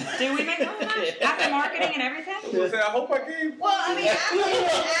than that. Do we make more than that? After marketing and everything? I hope I gave. Well, I mean,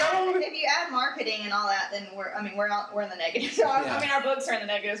 if you add marketing and all that, then we're in the negatives. So I mean, our books are in the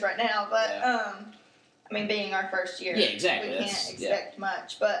negatives right now. But I mean, being our first year, exactly. we can't expect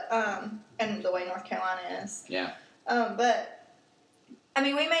much. But and the way North Carolina is, but I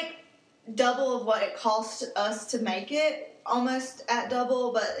mean, we make double of what it cost us to make it. Almost at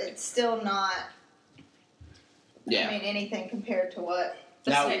double, but it's still not. Yeah. I mean, anything compared to what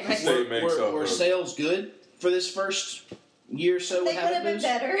the Now, state makes. were sales good for this first year or so? They could have been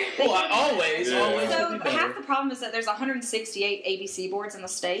better. Well, always. So half the problem is that there's 168 ABC boards in the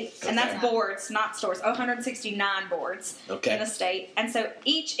state, and that's boards, not stores. 169 boards in the state, and so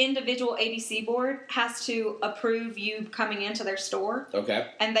each individual ABC board has to approve you coming into their store. Okay.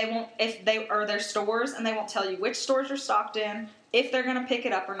 And they won't, if they are their stores, and they won't tell you which stores are stocked in, if they're going to pick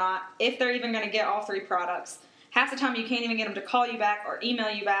it up or not, if they're even going to get all 3 products. Half the time you can't even get them to call you back or email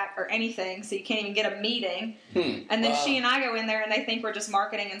you back or anything, so you can't even get a meeting. And then she and I go in there and they think we're just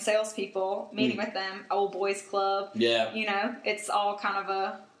marketing and salespeople, meeting with them, old boys club. Yeah. You know, it's all kind of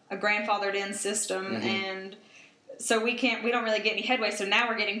a grandfathered in system, and so we don't really get any headway. So now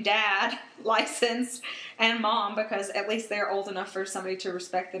we're getting dad licensed and mom, because at least they're old enough for somebody to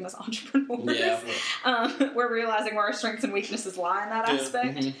respect them as entrepreneurs. Yeah. We're realizing where our strengths and weaknesses lie in that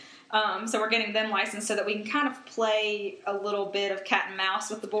aspect. So we're getting them licensed so that we can kind of play a little bit of cat and mouse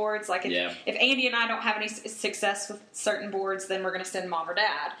with the boards. Like if Andy and I don't have any success with certain boards, then we're going to send mom or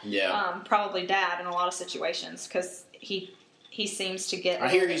dad. Yeah. Probably dad in a lot of situations, because he seems to get. I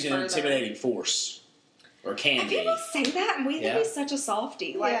hear he's an intimidating force, or can be. People say that, and we think he's such a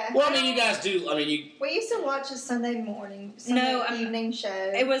softie. Like, well, I mean, you guys do. I mean, We used to watch a Sunday evening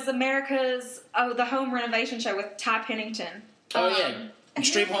show. It was America's the home renovation show with Ty Pennington.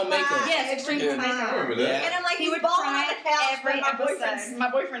 Extreme Home Makeover. Yes, Extreme Home Makeover. I remember that. And I'm like, he he's would balling cry on the couch, every but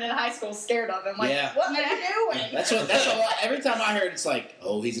my boyfriend in high school is scared of him. Like, what are you doing? That's a lot. Every time I heard, it's like,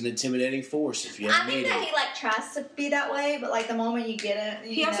 oh, he's an intimidating force. If you haven't I think that he like tries to be that way, but like the moment you get it,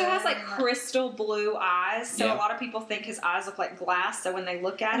 he also has like crystal blue eyes, so a lot of people think his eyes look like glass. So when they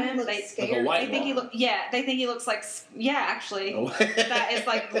look at him, they think he looks like actually that is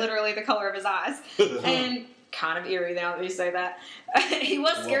like literally the color of his eyes. And kind of eerie now that you say that. He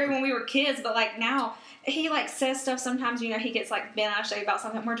was scary when we were kids, but like now he like says stuff sometimes, you know, he gets like bent out of shape about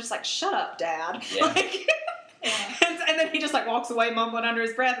something, and we're just like, shut up, Dad. Yeah. Like, And then he just like walks away mumbling under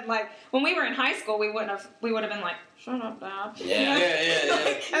his breath. And like when we were in high school, we would have been like, "Shut up, Dad." Yeah.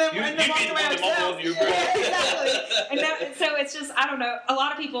 And then walked away ourselves. Exactly. And so it's just, I don't know. A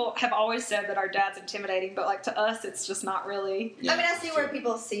lot of people have always said that our dad's intimidating, but like to us, it's just not really. I mean, I see where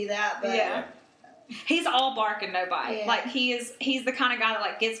people see that, but yeah. He's all bark and no bite. Yeah. Like he's the kind of guy that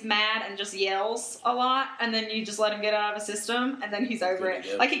like gets mad and just yells a lot, and then you just let him get out of his system, and then he's over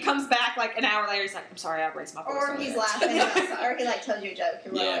it. Like he comes back like an hour later, he's like, "I'm sorry, I raised my voice." Or he's laughing, or he like tells you a joke.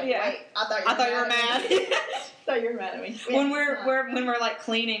 And we're like, wait, I thought you were mad. I thought you were mad at me. When we're like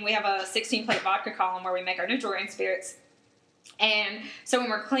cleaning, we have a 16-plate vodka column where we make our neutral grain spirits. And so when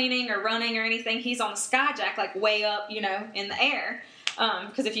we're cleaning or running or anything, he's on the skyjack, like way up, in the air.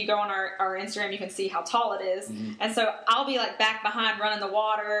 Because if you go on our Instagram, you can see how tall it is. Mm-hmm. And so I'll be like back behind running the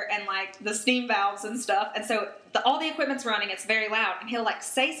water and like the steam valves and stuff. And so all the equipment's running, it's very loud. And he'll like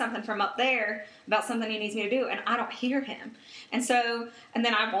say something from up there about something he needs me to do. And I don't hear him. And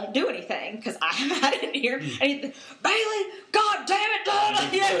then I won't do anything because I didn't hear. And Bailey, God damn it,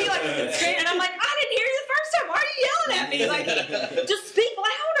 Dad. He like screaming. And I'm like, I didn't hear you the first time. Why are you yelling at me? Like, just speak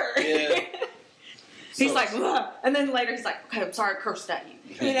louder. Yeah. He's like, ugh. And then later he's like, okay, I'm sorry I cursed at you.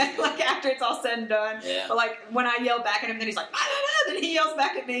 Like after it's all said and done. Yeah. But like when I yell back at him, then he's like, then he yells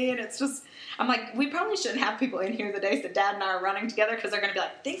back at me, and it's just, I'm like, we probably shouldn't have people in here the days that Dad and I are running together because they're going to be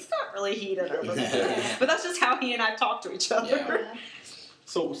like, things got really heated over there. But that's just how he and I talk to each other. Yeah.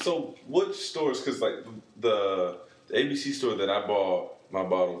 So which stores? Because like the ABC store that I bought my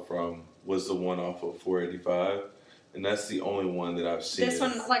bottle from was the one off of 485, and that's the only one that I've seen. This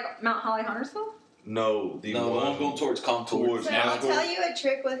one, like Mount Holly, Huntersville? No, the one going towards Contour. So I'll tell you a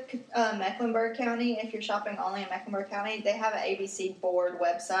trick with Mecklenburg County. If you're shopping only in Mecklenburg County, they have an ABC board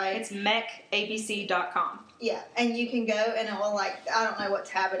website. It's mecabc.com. Yeah, and you can go and it will I don't know what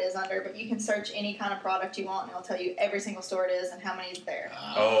tab it is under, but you can search any kind of product you want and it'll tell you every single store it is and how many's there.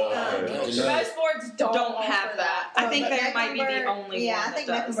 Most boards don't have that. I think they might be the only one. Yeah, I think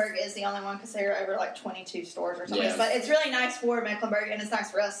Mecklenburg is the only one because they're over like 22 stores or something. Yes. But it's really nice for Mecklenburg and it's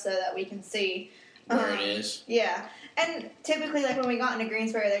nice for us so that we can see where it is. Yeah. And typically, like when we got into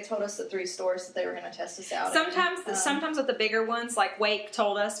Greensboro, they told us the 3 stores that they were going to test us out. Sometimes with the bigger ones, like Wake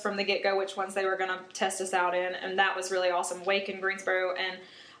told us from the get-go which ones they were going to test us out in, and that was really awesome. Wake and Greensboro, and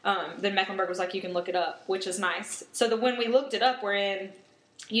then Mecklenburg was like, you can look it up, which is nice. So when we looked it up, we're in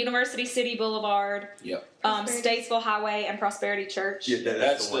University City Boulevard, Statesville Highway, and Prosperity Church. Yeah,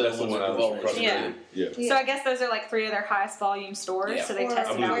 that's the one I was yeah. So I guess those are like 3 of their highest volume stores. Yeah. So they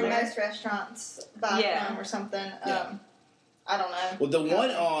tested out there. Or most restaurants buy them or something. I don't know. Well, the one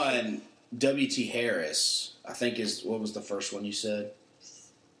on W.T. Harris, I think what was the first one you said?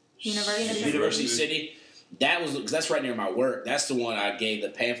 University City. That was, because that's right near my work. That's the one I gave the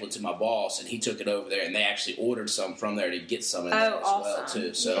pamphlet to my boss, and he took it over there, and they actually ordered some from there to get some in there as well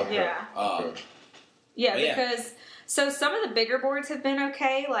too. So because some of the bigger boards have been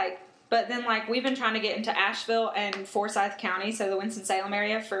okay, but then we've been trying to get into Asheville and Forsyth County, so the Winston-Salem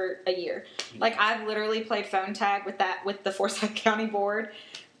area, for a year. I've literally played phone tag with the Forsyth County board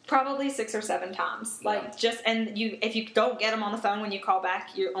probably 6 or 7 times. If you don't get them on the phone when you call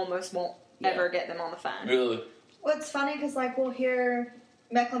back, you almost won't ever get them on the phone. Really? Well, it's funny because we'll hear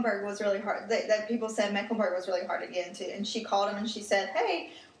Mecklenburg was really hard. That people said Mecklenburg was really hard to get into, and she called him and she said, "Hey,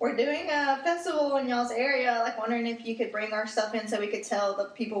 we're doing a festival in y'all's area. Wondering if you could bring our stuff in so we could tell the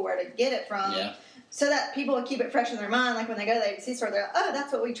people where to get it from." Yeah. So that people would keep it fresh in their mind. When they go to the ABC store, they're like, "Oh,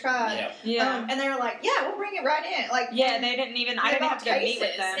 that's what we tried." Yeah. And they were like, "Yeah, we'll bring it right in." They didn't even. I didn't have to go meet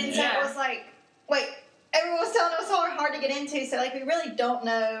with them. And so it was wait, everyone was telling us how hard to get into. So we really don't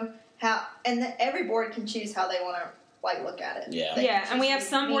know how. And every board can choose how they want to look at it. Yeah. And we have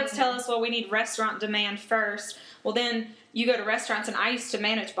some boards tell us, well, we need restaurant demand first. Well, then you go to restaurants, and I used to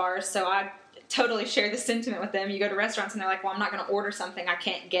manage bars, so I totally share the sentiment with them. You go to restaurants and they're like, well, I'm not going to order something I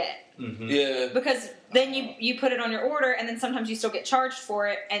can't get. Mm-hmm. Yeah. Because then you put it on your order, and then sometimes you still get charged for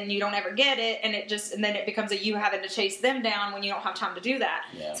it, and you don't ever get it, and then it becomes you having to chase them down when you don't have time to do that.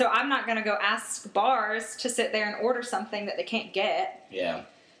 Yeah. So I'm not going to go ask bars to sit there and order something that they can't get. Yeah.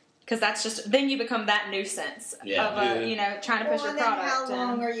 Because that's just, then you become that nuice of trying to push your product. How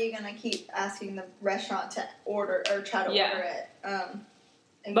long are you going to keep asking the restaurant to order or try to order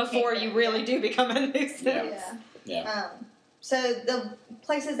it? Before you really do become a nuisance. Yeah. So the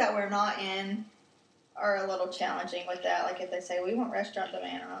places that we're not in are a little challenging with that. If they say, we want restaurant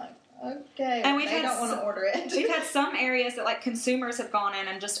demand, I'm like, okay. And they don't want to order it. We've had some areas that consumers have gone in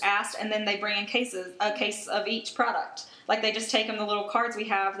and just asked, and then they bring in a case of each product. They just take them the little cards we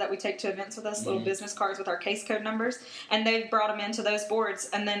have that we take to events with us, little business cards with our case code numbers, and they've brought them into those boards,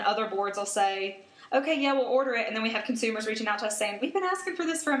 and then other boards will say, okay, yeah, we'll order it. And then we have consumers reaching out to us saying, we've been asking for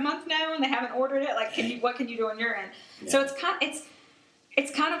this for a month now and they haven't ordered it. Like, what can you do on your end? Yeah. So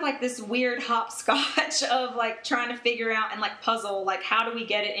it's kind of like this weird hopscotch of like trying to figure out and like puzzle, like how do we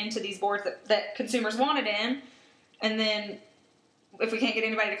get it into these boards that consumers want it in, and then if we can't get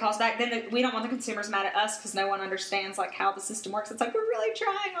anybody to call us back, then we don't want the consumers mad at us because no one understands like how the system works. It's like we're really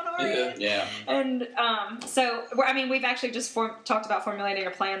trying on our end. Yeah. And so we've actually just talked about formulating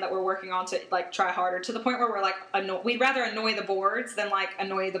a plan that we're working on to like try harder to the point where we're like we'd rather annoy the boards than like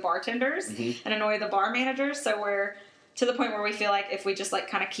annoy the bartenders and annoy the bar managers. So we're to the point where we feel like if we just like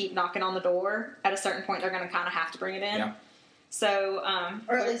kind of keep knocking on the door, at a certain point they're going to kind of have to bring it in. Yeah. So,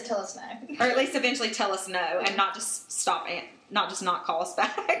 or at least tell us no. Or at least eventually tell us no and not just not call us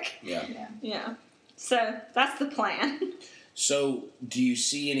back. Yeah. So that's the plan. So do you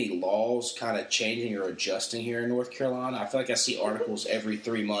see any laws kind of changing or adjusting here in North Carolina? I feel like I see articles every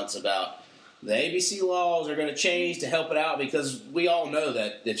 3 months about the ABC laws are going to change to help it out because we all know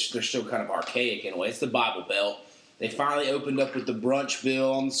that they're still kind of archaic in a way. It's the Bible Belt. They finally opened up with the brunch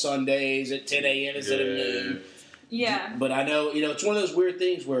bill on Sundays at 10 a.m. instead of noon. Yeah. But I know, it's one of those weird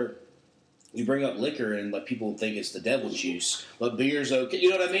things where you bring up liquor and like people think it's the devil's juice, but beer's okay.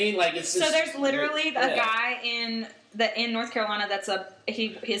 You know what I mean? Like it's so there's literally a guy in North Carolina that's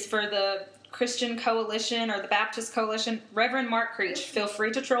he's for the Christian Coalition or the Baptist Coalition, Reverend Mark Creech. Feel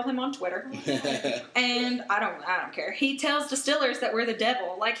free to troll him on Twitter. And I don't care. He tells distillers that we're the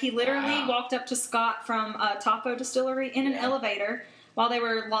devil. Like he literally walked up to Scott from Topo Distillery in an elevator while they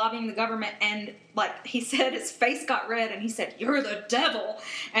were lobbying the government, and like he said, his face got red, and he said, "You're the devil."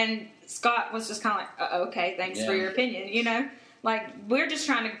 And Scott was just kind of like, "Okay, thanks for your opinion." Like we're just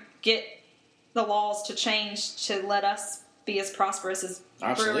trying to get the laws to change to let us be as prosperous as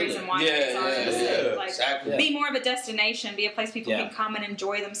breweries and wineries are in the city. Like, exactly. Be more of a destination, be a place people can come and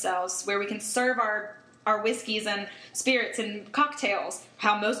enjoy themselves, where we can serve our whiskeys and spirits and cocktails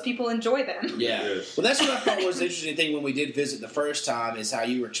how most people enjoy them. Yeah. Yes. Well, that's what I thought was the interesting thing when we did visit the first time is how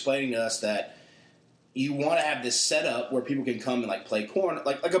you were explaining to us that you want to have this setup where people can come and like play corn,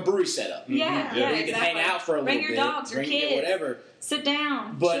 like a brewery setup. Yeah, where you can hang out for a little bit. Bring your dogs, your kids, whatever. Sit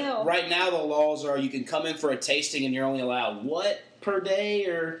down, but chill. Right now the laws are you can come in for a tasting and you're only allowed what per day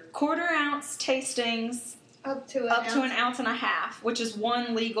or quarter-ounce tastings up to an ounce and a half, which is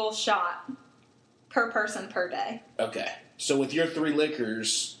one legal shot per person per day. Okay, so with your 3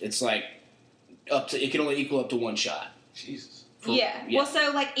 liquors, it's like it can only equal up to 1 shot. Jesus. Yeah. Well,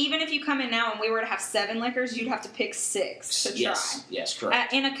 so like even if you come in now and we were to have 7 liquors, you'd have to pick 6 to try. Yes,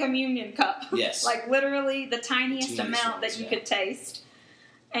 correct. In a communion cup. Yes. Like literally the tiniest amount that you could taste,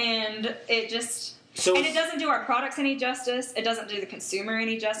 and it just. And it doesn't do our products any justice. It doesn't do the consumer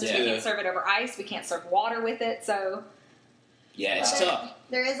any justice. Yeah. We can't serve it over ice. We can't serve water with it. So. Yeah, it's tough.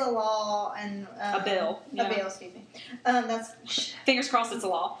 There is a law and a bill. A bill, excuse me. That's fingers crossed. It's a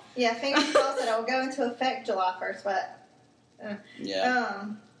law. Yeah, fingers crossed that it will go into effect July 1st, but.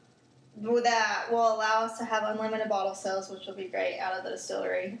 That will allow us to have unlimited bottle sales, which will be great out of the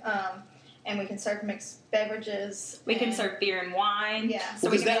distillery. And we can serve mixed beverages. We can serve beer and wine. Yeah. So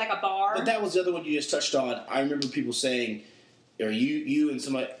we can be like a bar. But that was the other one you just touched on. I remember people saying, or you and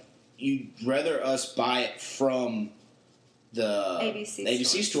somebody, you'd rather us buy it from the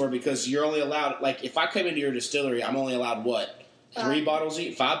ABC store because you're only allowed, like, if I come into your distillery, I'm only allowed what? 5 bottles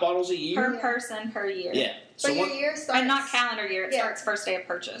a year? Per person per year. Yeah. So your year starts... And not calendar year. It starts first day of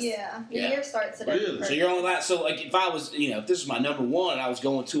purchase. Yeah. Your year starts at every purchase. So you're only allowed... So, like, if I was... if this is my number one, I was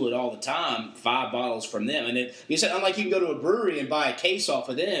going to it all the time, 5 bottles from them. And then, you said, unlike you can go to a brewery and buy a case off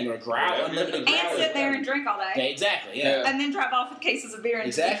of them or unlimited growler. And sit there and drink all day. Yeah, exactly, yeah. And then drive off with cases of beer and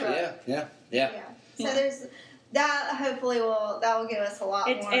exactly, yeah. So there's... That hopefully will give us a lot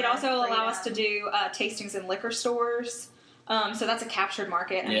more. It also will allow us to do tastings in liquor stores. So that's a captured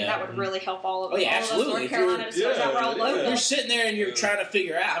market. I mean, that would really help all of those North Carolina distillers that were all local. You're sitting there and you're trying to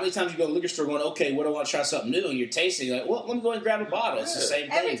figure out how many times you go to the liquor store going, okay, what do I want to try something new? And you're tasting, like, well, let me go and grab a bottle. It's the same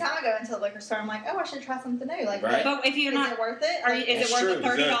thing. Every time I go into the liquor store, I'm like, oh, I should try something new. Like, But if you're not, is it worth it? Is it worth the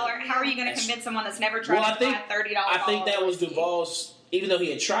 $30? Exactly. How are you going to convince someone that's never tried to buy a $30 bottle? I think that was Duvall's. Even though he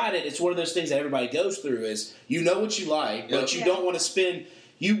had tried it, it's one of those things that everybody goes through is you know what you like, but you don't want to spend...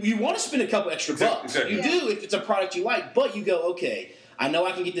 You want to spend a couple extra bucks. Exactly. You do if it's a product you like, but you go, okay, I know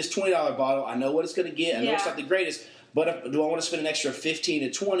I can get this $20 bottle. I know what it's going to get. I know it's not the greatest. But do I want to spend an extra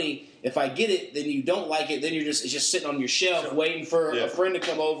 $15 to $20? If I get it, then you don't like it. Then it's just sitting on your shelf waiting for a friend to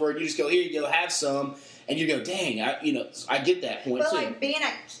come over, and you just go, here you go, have some. and you go, dang, I get that point But too. like being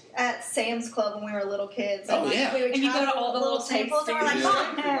at Sam's Club when we were little kids, and Oh, yeah. we would And you try go to all the little samples, and we're like,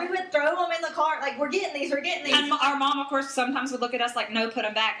 tastings. Mom, we would throw them in the cart, like we're getting these. And our mom, of course, sometimes would look at us like, no, put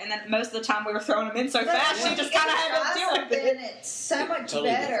them back. And then most of the time we were throwing them in so fast, she just kind of had to deal with it. And it's so much Totally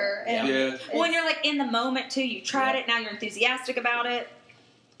better. different. And Yeah. When you're like in the moment too, you tried it, now you're enthusiastic about it.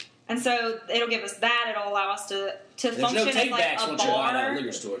 And so it'll give us that. It'll allow us to There's function no as take like backs a once you're buying at a bar.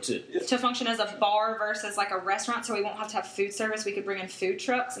 liquor store too. To function as a bar versus like a restaurant, so we won't have to have food service. We could bring in food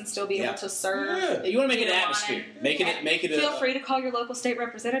trucks and still be able to serve. Yeah. You want to make it an Wine. atmosphere. Make it Feel free to call your local state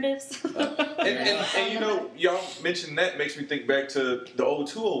representatives. And y'all mentioned that makes me think back to the old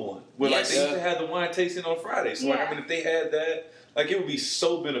 201 where like they used to have the wine tasting on Friday. So like, I mean, if they had that, like it would be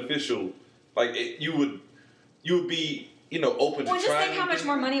so beneficial. Like you would be open to Well, just trying. think how much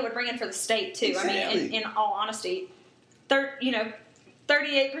more money it would bring in for the state too. I mean, Exactly. in all honesty, 38%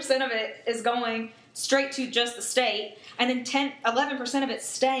 of it is going straight to just the state, and then 11% of it's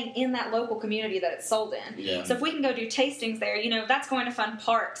staying in that local community that it's sold in. Yeah. So if we can go do tastings there, that's going to fund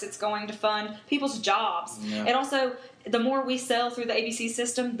parks. It's going to fund people's jobs. Yeah. It also, the more we sell through the ABC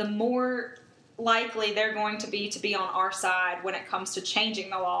system, the more likely they're going to be on our side when it comes to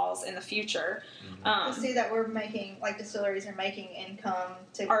changing the laws in the future. to see that we're making, like distilleries are making income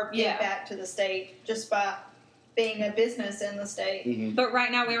to Yeah. give back to the state just by being a business in the state. Mm-hmm. But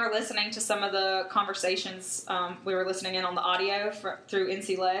right now we were listening to some of the conversations. We were listening in on the audio through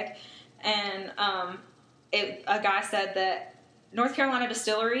NC Leg, and a guy said that North Carolina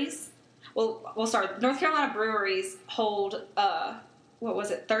distilleries, North Carolina breweries hold,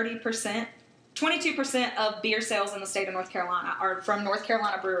 30%? 22% of beer sales in the state of North Carolina are from North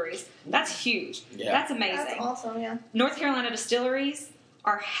Carolina breweries. That's huge. Yeah. That's amazing. That's awesome, yeah. North Carolina distilleries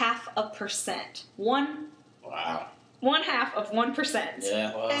are 0.5%. Wow. 0.5%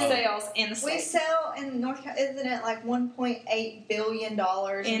 Yeah. sales in the We state. sell in North Carolina, isn't it like $1.8 billion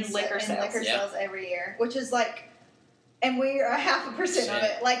In liquor sales. liquor Yeah. sales every year, which is like, and we are 0.5% of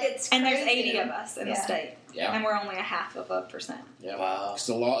it. Like it's And there's crazy. 80 of us in the state. Yeah. And we're only 0.5%. Yeah. Wow. Because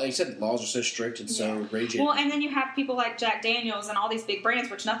the law, they said the laws are so strict and so rigid. Well, and then you have people like Jack Daniels and all these big brands,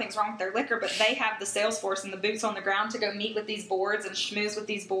 which nothing's wrong with their liquor, but they have the sales force and the boots on the ground to go meet with these boards and schmooze with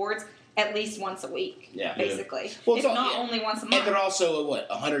these boards at least once a week, Yeah. basically. Well, if it's all- not yeah. only once a And month. they're also a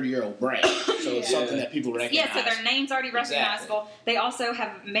 100-year-old brand, so it's Yeah. something that people recognize. Yeah, so their name's already recognizable. They also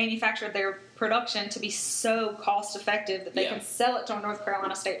have manufactured their production to be so cost effective that they can sell it to North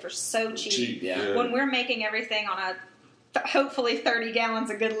Carolina State for so cheap. Yeah. When we're making everything on hopefully 30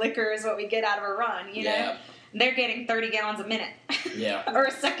 gallons of good liquor is what we get out of a run, you know? Yeah. They're getting 30 gallons a minute. Yeah. Or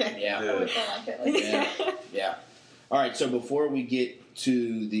a second. Yeah. I would feel like it. Like, Yeah. Yeah. All right. So before we get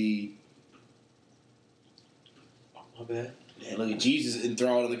to the My bad. look at Jeebs is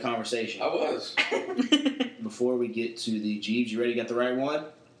enthralled in the conversation. I was. Before we get to the Jeebs, you ready? Got the right one?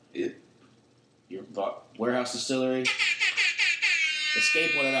 Yeah. Your Warehouse Distillery.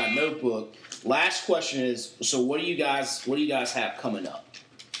 Escape one in our notebook. Last question is: so what do you guys have coming up?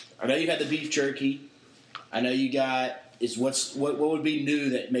 I know you had the beef jerky. I know you got what would be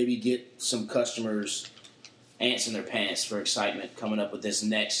new that maybe get some customers ants in their pants for excitement coming up with this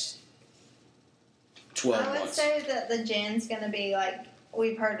next 12 I would months. say that the gin's going to be like,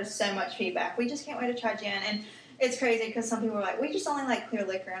 we've heard so much feedback. We just can't wait to try gin. And it's crazy because some people are like, we just only like clear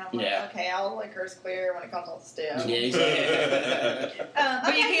liquor. And I'm like, okay, all liquor is clear when it comes to still. Yeah, exactly.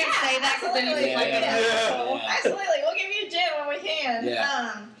 But you can't say that because then you absolutely. look like an Yeah. asshole. Yeah. Absolutely. We'll give you gin when we can.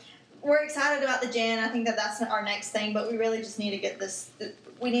 Yeah. We're excited about the gin. I think that's our next thing, but we really just need to get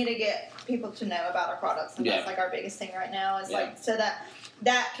we need to get people to know about our products. And that's like our biggest thing right now is like, so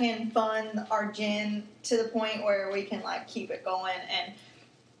that can fund our gin to the point where we can like keep it going. And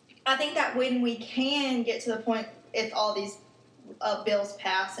I think that when we can get to the point, if all these bills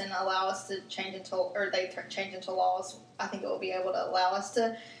pass and allow us to change into laws, I think it will be able to allow us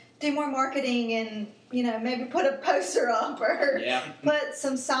to do more marketing and, maybe put a poster up or put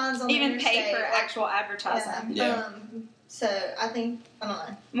some signs on the Even interstate. pay for actual advertising. Yeah. So I think, I don't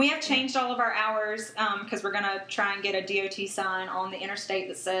know. We have changed all of our hours because we're going to try and get a DOT sign on the interstate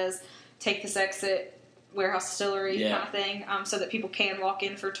that says take this exit, Warehouse Distillery kind of thing, so that people can walk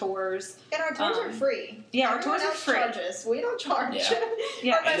in for tours. And our tours are free. Yeah, our Everyone tours are else free. charges. We don't charge. Yeah.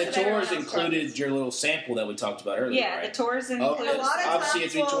 Yeah. Or most And the of everyone tours else included charges. your little sample that we talked about earlier, Yeah, right? the tours include. And a lot of Obviously,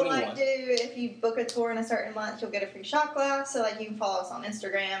 times it's we'll 21. if you book a tour in a certain month, you'll get a free shot glass. So you can follow us on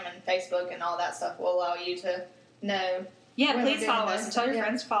Instagram and Facebook and all that stuff will allow you to know. Yeah, when please we're follow doing us and this. tell your Yeah.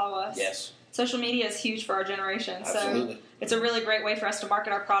 friends to follow us. Yes. social media is huge for our generation. Absolutely. So it's a really great way for us to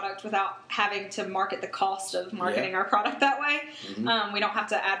market our product without having to market the cost of marketing our product that way. Mm-hmm. We don't have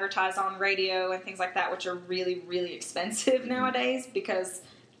to advertise on radio and things like that, which are really, really expensive nowadays because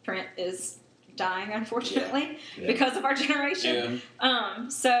print is dying, unfortunately, because of our generation.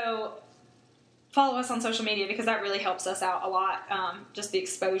 So follow us on social media because that really helps us out a lot. Just the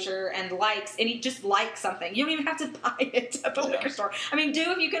exposure and likes. And you just like something. You don't even have to buy it at the liquor store. I mean,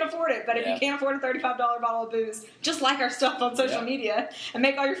 do if you can afford it. But if you can't afford a $35 bottle of booze, just like our stuff on social media and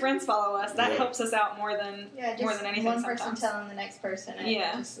make all your friends follow us. That helps us out more than anything. One sometimes. person telling the next person. And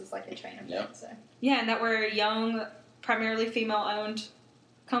it just is like a train of thought. So. Yeah, and that we're a young, primarily female-owned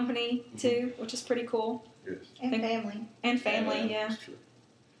company too, which is pretty cool. Yes. And family. And family, yeah.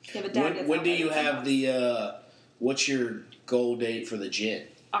 Yeah, but Dad When do you have the? What's your goal date for the gin?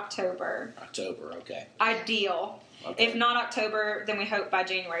 October. October, okay. Ideal. Okay. If not October, then we hope by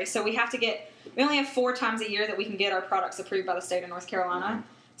January. So we have to get. We only have 4 times a year that we can get our products approved by the state of North Carolina. Mm-hmm.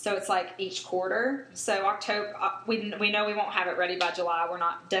 So it's like each quarter. So October, we know we won't have it ready by July. We're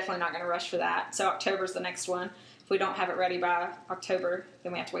definitely not going to rush for that. So October's the next one. If we don't have it ready by October,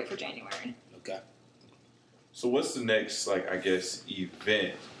 then we have to wait for January. Okay. So what's the next,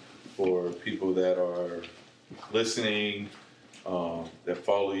 event for people that are listening, that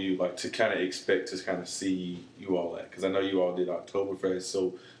follow you, to kind of expect to kind of see you all at? Because I know you all did Oktoberfest.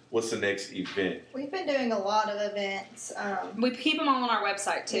 So what's the next event? We've been doing a lot of events. We keep them all on our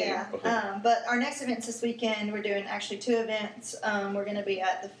website, too. Yeah. Okay. But our next event's this weekend. We're doing actually 2 events. We're going to be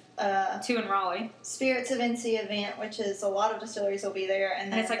at the 2 in Raleigh. Spirits of NC event, which is a lot of distilleries will be there.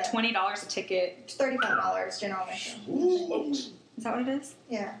 And it's like $20 a ticket. It's $35 general admission. Ooh. Is that what it is?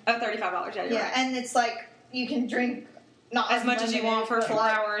 Yeah. Oh, $35. Yeah, you're right. And it's like you can drink not as much as you want for 4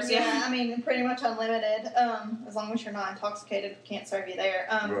 hours. Yeah, I mean pretty much unlimited. As long as you're not intoxicated, can't serve you there.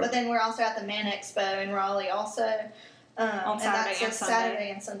 Right. But then we're also at the Man Expo in Raleigh also. On Saturday and Sunday. Saturday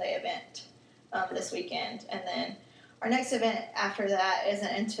and Sunday event this weekend, and then. Our next event after that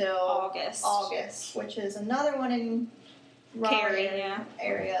isn't until August, which is another one in Raleigh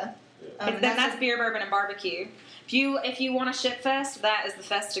area. That's beer, bourbon, and barbecue. If you want a ship fest, that is the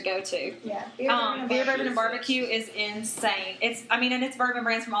fest to go to. Yeah, beer, bourbon, and barbecue is insane. And it's bourbon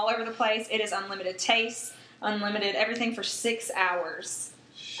brands from all over the place. It is unlimited taste, unlimited everything for 6 hours,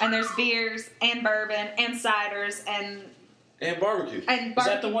 and there's beers and bourbon and ciders and barbecue. And is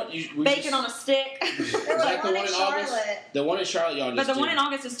that the one? Bacon on a stick. Is that the one in August? The one in Charlotte, y'all But the one in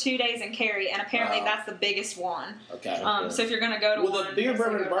August is 2 days in Cary, and apparently that's the biggest one. Okay. So if you're going to go to one... Well, the beer,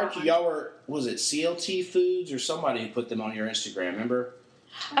 bourbon, and barbecue, y'all were... Was it CLT Foods or somebody who put them on your Instagram, remember?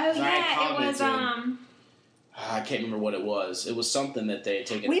 Oh, yeah. It was... I can't remember what it was. It was something that they had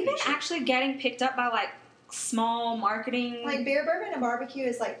taken We've been actually getting picked up by, small marketing. Beer, bourbon, and barbecue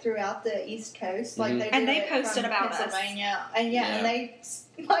is throughout the East Coast. They posted about Pennsylvania. And and they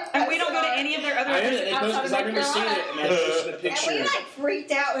and we don't go to any of their other events. They posted because I've never seen it, and I posted a picture. And we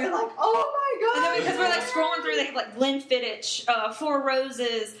freaked out. We were like, oh my god! And then because we're scrolling through, they have Glenfiddich, Four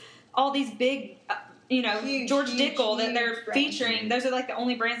Roses, all these big. George Dickel that they're featuring. Those are the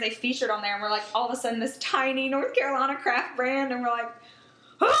only brands they featured on there, and we're all of a sudden this tiny North Carolina craft brand, and we're like,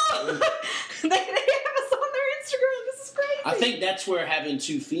 oh! they have us on their Instagram. This is crazy. I think that's where having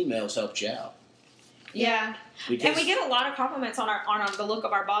 2 females helped you out. Yeah. And we get a lot of compliments on the look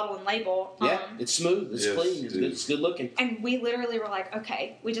of our bottle and label. Yeah, it's smooth, it's clean, it's good looking. And we literally were like,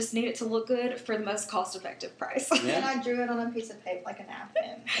 okay, we just need it to look good for the most cost-effective price. Yeah. And I drew it on a piece of paper, a napkin.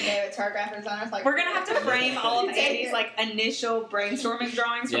 And gave it to our graphic designer. We're going to have to frame all of Andie's initial brainstorming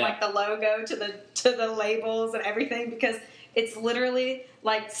drawings from the logo to the labels and everything, because it's literally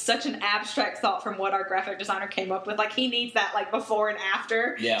such an abstract thought from what our graphic designer came up with. He needs that before and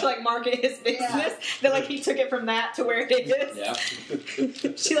after to market his business. That he took it from that to where it is. Yeah.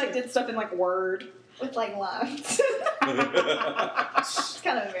 She did stuff in Word with lines. It's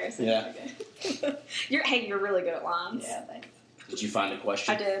kind of embarrassing. Yeah. You're really good at lines. Yeah, thanks. Did you find a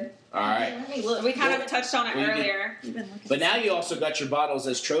question? I did. All right. Let me look. We kind of touched on it earlier. But now you also got your bottles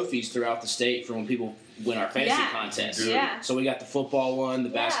as trophies throughout the state for when people win our fantasy contest. Yeah. So we got the football one, the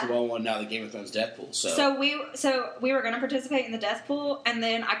basketball one, now the Game of Thrones death pool. So we were going to participate in the death pool, and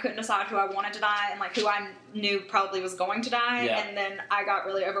then I couldn't decide who I wanted to die and who I knew probably was going to die, and then I got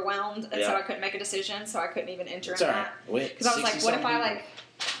really overwhelmed, and so I couldn't make a decision, so I couldn't even enter in that. Because I was like, what if I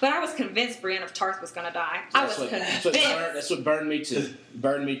But I was convinced Brienne of Tarth was going to die. That's what burned me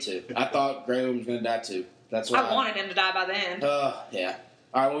too. I thought Graham was going to die too. That's what I wanted him to die by the end. Yeah.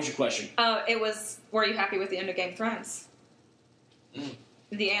 All right, what was your question? It was, were you happy with the end of Game of Thrones?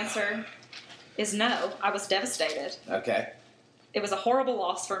 The answer is no. I was devastated. Okay. It was a horrible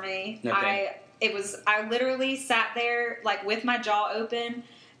loss for me. Okay. I literally sat there like with my jaw open,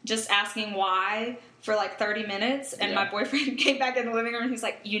 just asking why for like 30 minutes, and my boyfriend came back in the living room and he's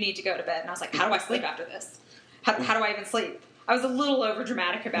like, "You need to go to bed." And I was like, "How do I sleep after this? How do I even sleep?" I was a little over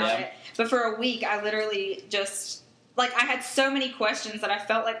dramatic about it, but for a week I literally just like I had so many questions that I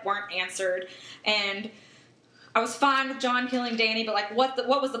felt like weren't answered, and I was fine with Jon killing Dany, but like what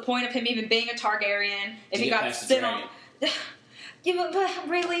was the point of him even being a Targaryen if he got sent on?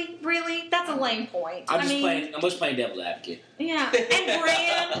 Really? That's a lame point. I'm just playing devil's advocate. Yeah, and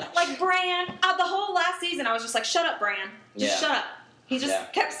Bran, the whole last season, I was just like, "Shut up, Bran! Just shut up." He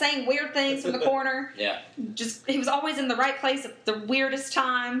just kept saying weird things from the corner. He was always in the right place at the weirdest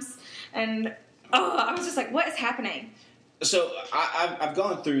times, and I was just like, "What is happening?" So I've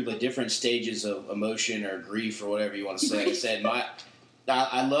gone through the different stages of emotion or grief or whatever you want to say. I said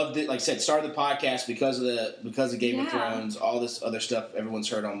I loved it. Like I said, started the podcast because of Game of Thrones, all this other stuff everyone's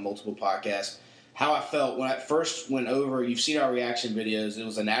heard on multiple podcasts. How I felt when I first went over, you've seen our reaction videos. It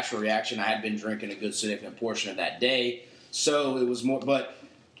was a natural reaction. I had been drinking a good significant portion of that day, so it was more. But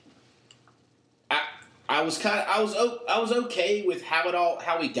I was okay with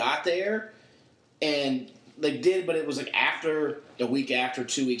how we got there, and they did. But it was like after a week after,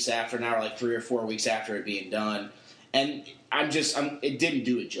 2 weeks after, now we're like 3 or 4 weeks after it being done. And it didn't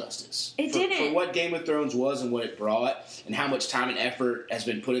do it justice. It didn't. For what Game of Thrones was and what it brought and how much time and effort has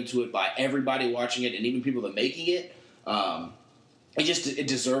been put into it by everybody watching it and even people that are making it, it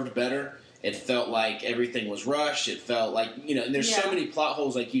deserved better. It felt like everything was rushed. It felt like, and there's so many plot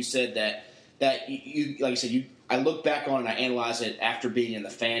holes, like you said, that you like I said, I look back on and I analyze it after being in the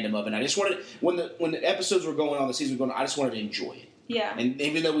fandom of it. And I just wanted, when the episodes were going on, the season was going on, I just wanted to enjoy it. Yeah. And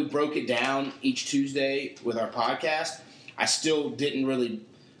even though we broke it down each Tuesday with our podcast, I still didn't really,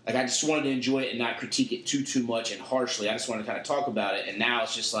 I just wanted to enjoy it and not critique it too much and harshly. I just wanted to kind of talk about it. And now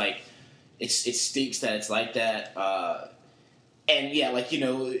it's just like, it stinks that it's like that. And yeah,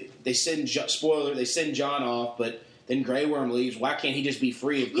 they send Jon off, but then Grey Worm leaves. Why can't he just be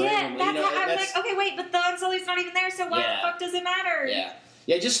free of Grey Worm? I was like, okay, wait, but the Unsullied's not even there, so why the fuck does it matter?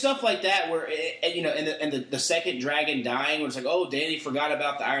 Yeah, just stuff like that where, and the second dragon dying, where it's like, oh, Dany forgot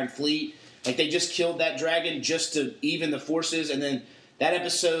about the Iron Fleet. Like, they just killed that dragon just to even the forces, and then that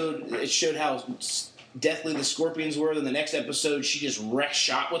episode, it showed how deathly the scorpions were. Then the next episode, she just wrecked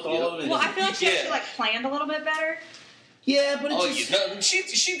shot with all of them. Well, I feel like she actually, planned a little bit better. Yeah, but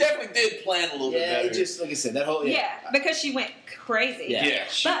she definitely did plan a little bit better. It just, like I said, that whole... Yeah, because she went crazy. Yeah.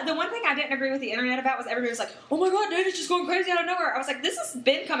 But the one thing I didn't agree with the internet about was everybody was like, "Oh my god, Dany's just going crazy out of nowhere." I was like, this has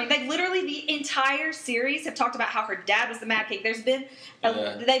been coming. They've literally, the entire series have talked about how her dad was the Mad King. There's been...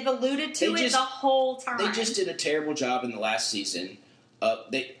 they've alluded to it the whole time. They just did a terrible job in the last season.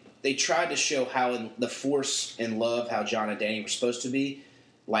 They tried to show how in the Force and love, how Jon and Dany were supposed to be.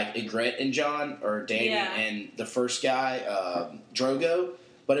 Like Ygritte and Jon, or Dany and the first guy, Drogo,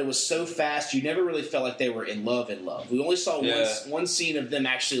 but it was so fast, you never really felt like they were in love. We only saw one scene of them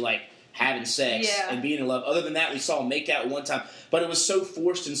actually, having sex and being in love. Other than that, we saw them make out one time, but it was so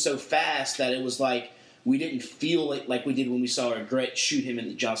forced and so fast that it was like, we didn't feel it like we did when we saw Ygritte shoot him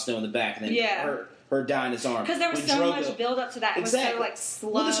and Jon Snow in the back, and then her die in his arm. Because there was so much build up to that. It was so, slow.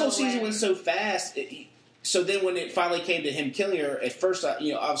 Well, this whole season went so fast. So then when it finally came to him killing her, at first,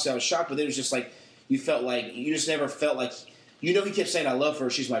 obviously I was shocked, but it was just like, you just never felt like, he kept saying, "I love her,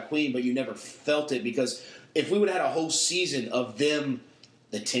 she's my queen," but you never felt it, because if we would have had a whole season of them,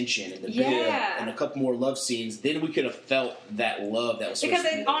 the tension and the build and a couple more love scenes, then we could have felt that love that was because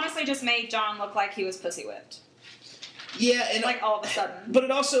it honestly just made Jon look like he was pussy whipped. Yeah, and all of a sudden. But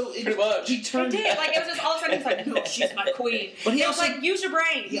it also pretty much he turned. It did. It was just all of a sudden he's like, "No, she's my queen." But he also use your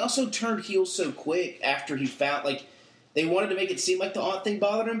brain. He also turned heel so quick after he found they wanted to make it seem like the aunt thing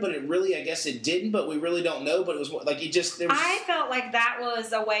bothered him, but it really, I guess it didn't. But we really don't know. But it was like he just. I felt like that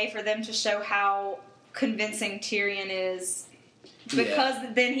was a way for them to show how convincing Tyrion is, because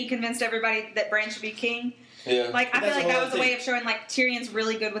then he convinced everybody that Bran should be king. Yeah. I feel like that was a way of showing Tyrion's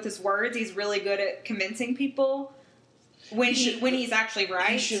really good with his words. He's really good at convincing people. When he's actually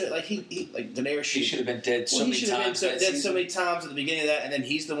right, he should have Daenerys. He should have been dead so many times. So many times at the beginning of that, and then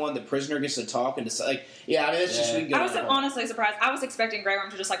he's the one, the prisoner, gets to talk and decide. That's just. I was honestly surprised. I was expecting Grey Worm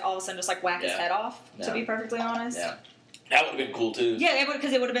to just all of a sudden just whack his head off. To be perfectly honest. Yeah. That would have been cool too. Yeah,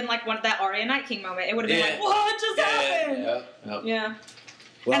 because it would have been like one of that Arya Night King moment. It would have been what just happened? Yeah.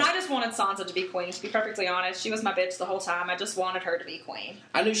 Well, and I just wanted Sansa to be queen, to be perfectly honest. She was my bitch the whole time. I just wanted her to be queen.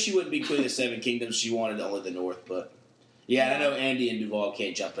 I knew she wouldn't be queen of the Seven Kingdoms. She wanted only the North, but... Yeah, I know Andy and Duvall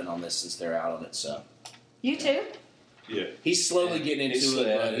can't jump in on this since they're out on it, so... You too? Yeah. He's slowly getting into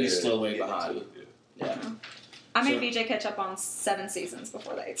it, but he's still way behind. Yeah. I made BJ catch up on 7 seasons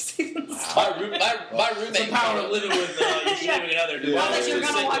before the 8th season. My roommate. It's the power of living with your significant other. Well, like you're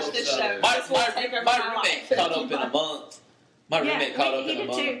gonna watch this show. My roommate caught up in a month. My roommate caught up in a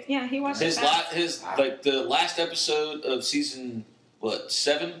month. Too. Yeah, he watched His the last episode of season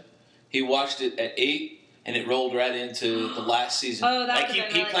 7. He watched it at 8, and it rolled right into the last season. Oh, that like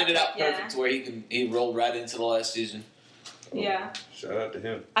he planned it out perfect to where he rolled right into the last season. Yeah. Shout out to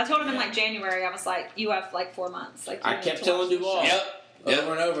him. I told him in like January. I was like, "You have like 4 months." Like I kept telling Duvall. Yep.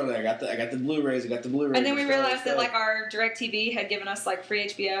 Over and over there. I got the Blu-rays. And then we realized that like our DirecTV had given us like free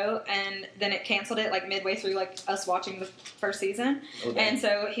HBO, and then it canceled it like midway through like us watching the first season. Okay. And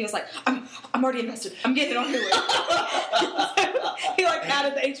so he was like, "I'm already invested. I'm getting it on Hulu." So he like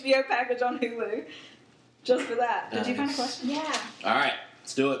added the HBO package on Hulu just for that. Nice. Did you find a question? Yeah. All right,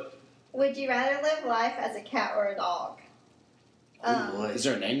 let's do it. Would you rather live life as a cat or a dog? Is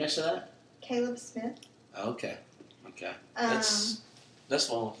there a name next to that? Caleb Smith. Okay. That's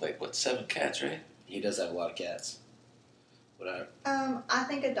one with like 7 cats, right? He does have a lot of cats. Whatever. I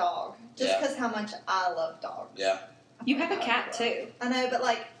think a dog, just because how much I love dogs. Yeah. You have a cat too. I know, but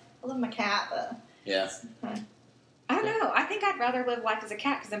like I love my cat, but yeah. I don't know. I think I'd rather live life as a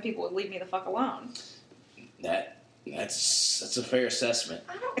cat because then people would leave me the fuck alone. That's a fair assessment.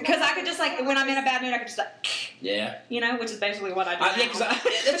 Because I could just like when I'm in a bad mood, I could just like which is basically what I do.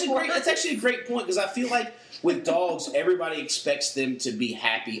 That's actually a great point because I feel like with dogs, everybody expects them to be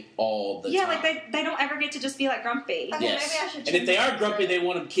happy all the time. Yeah, like they don't ever get to just be like grumpy. Okay, yes. Maybe I should. And if they are grumpy, they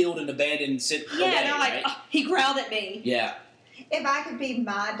want them killed and abandoned and sit. Yeah, they're like, right? He growled at me. Yeah. If I could be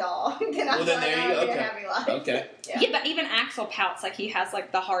my dog, then I would have a happy life. Okay. Yeah, but even Axel pouts like he has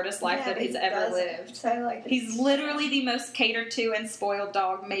like the hardest life that he's ever lived. So like he's literally the most catered to and spoiled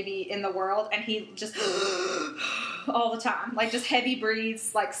dog maybe in the world, and he just all the time, like just heavy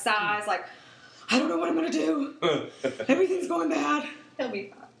breathes, like sighs, like I don't know what I'm gonna do. Everything's going bad. He'll be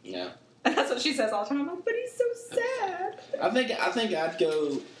fine. Yeah. And that's what she says all the time. I'm like, but he's so sad. I think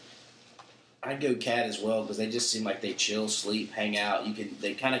I'd go cat as well because they just seem like they chill, sleep, hang out.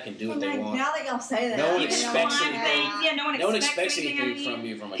 They kind of can do what they want. Now that y'all say that, no one expects anything. Yeah, no one expects anything from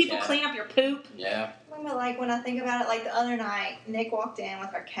you from a People cat. clean up your poop. Yeah. But like when I think about it, like the other night, Nick walked in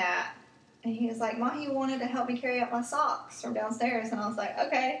with our cat, and he was like, "Ma, he wanted to help me carry up my socks from downstairs," and I was like,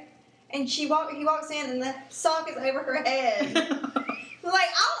 "Okay." And he walks in, and the sock is over her head. Like,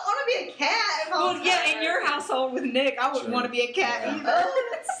 I don't want to be a cat. Well, yeah, in your household with Nick, I wouldn't want to be a cat either. Oh,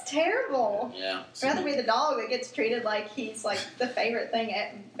 that's terrible. Yeah. I'd rather be the dog that gets treated like he's like the best favorite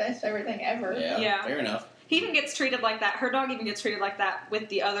thing ever. Yeah. Fair enough. He even gets treated like that. Her dog even gets treated like that with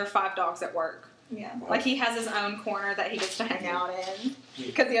the other 5 dogs at work. Yeah. Like he has his own corner that he gets to hang out in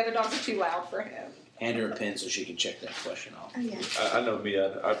because the other dogs are too loud for him. Hand her a pen so she can check that question off. Oh, yeah. I know me.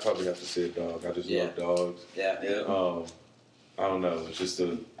 I'd probably have to say a dog. I just love dogs. Yeah. I don't know. It's just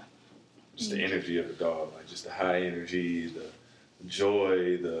the energy of the dog, like just the high energy, the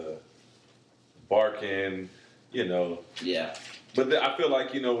joy, the barking, Yeah. But I feel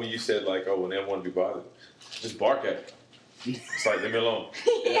like, when you said like, oh, when they don't want to be bothered, just bark at them. It's like, leave me alone.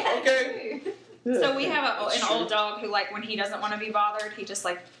 Yeah. Okay. So we have an old dog who, like, when he doesn't want to be bothered, he just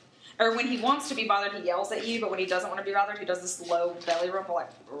like, or when he wants to be bothered, he yells at you. But when he doesn't want to be bothered, he does this low belly rumble,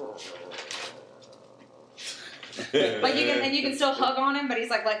 like. Like you can still hug on him, but he's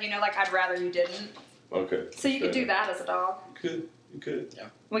like letting you know, like I'd rather you didn't. Okay. So you could do that as a dog. You could. Yeah.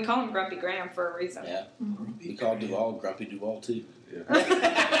 We call him Grumpy Graham for a reason. Yeah. We call Duvall Grumpy Duvall too. Yeah. Maybe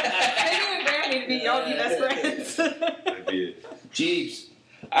when Graham need to be y'all be best friends. That'd be it. Jeebs.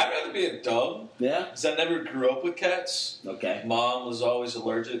 I'd rather be a dog. Yeah. Because I never grew up with cats. Okay. Mom was always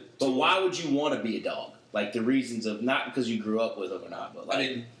allergic. But why would you want to be a dog? Like the reasons of not because you grew up with them or not, but like. I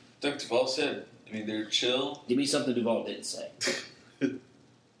mean, Dr. Duvall said. I mean, they're chill. Give me something Duvall didn't say.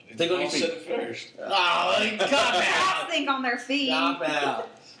 Think on your feet. Said it first. Oh, come out. Think on their feet. Stop out.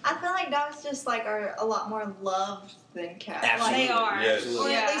 I feel like dogs just like are a lot more loved than cats. Absolutely. They are. Yes. Or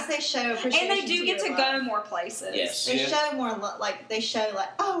at least they show appreciation. And they do get to go more places. Yes. They show more they show like,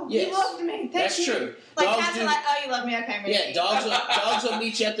 oh, Yes. you loved me. Thank That's you. true. Like Dogs cats do- are like, oh, you love me. Okay, I'm gonna Yeah, eat. dogs will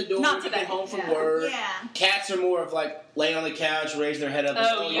meet you at the door Not when you today. get home from Yeah. work. Yeah. Cats are more of like laying on the couch, raising their head up.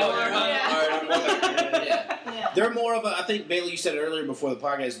 Oh, like, yeah. you're home. Yeah. All right, I'm going back. Yeah. Yeah. They're more of a. I think Bailey, you said it earlier before the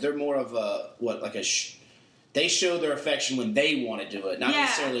podcast. They're more of a they show their affection when they want to do it, not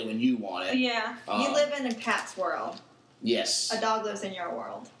necessarily when you want it. Yeah. You live in a cat's world. Yes. A dog lives in your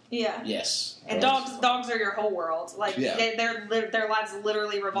world. Yeah. Yes. And dogs are your whole world. Like their lives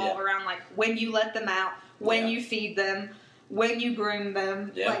literally revolve around like when you let them out, when you feed them, when you groom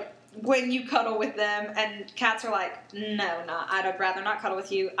them. Yeah. Like when you cuddle with them, and cats are like, no, I'd rather not cuddle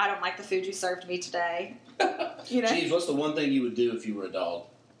with you. I don't like the food you served me today. You know? Jeebs, what's the one thing you would do if you were a dog?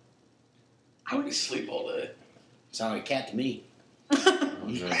 I would sleep all day. Sound like a cat to me.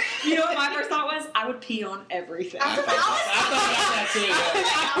 You know what my first thought was? I would pee on everything. I thought about that too.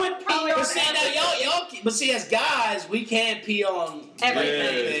 I would pee on But see, now, but see, as guys, we can't pee on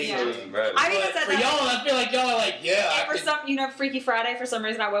everything. Yeah, so it doesn't matter. I even said for that. y'all, I feel like y'all are like, And for some, Freaky Friday, for some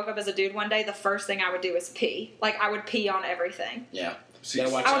reason, I woke up as a dude one day. The first thing I would do is pee. Like, I would pee on everything. Yeah.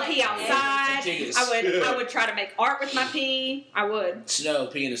 I would pee outside. I would try to make art with my pee. I would.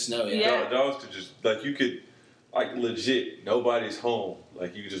 Pee in the snow, Yeah. Dogs could just, like, you could, like, legit, nobody's home.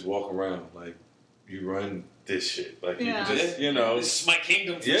 Like, you could just walk around. Like, you run this shit. Like, you could just, This is my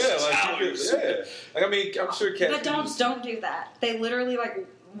kingdom for 6 hours. Like, I mean, I'm sure cats. But dogs don't do that. They literally, like,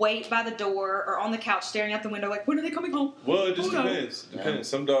 wait by the door or on the couch staring out the window like, when are they coming home? Well, it just depends. Depends.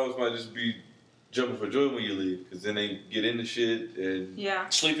 Some dogs might just be jumping for joy when you leave, because then they get into shit and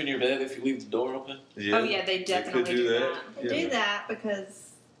sleep in your bed if you leave the door open. Yeah. Oh yeah, they definitely do that. They do that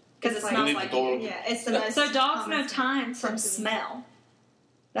because it smells like you. Yeah, it's the most. So dogs know time from smell.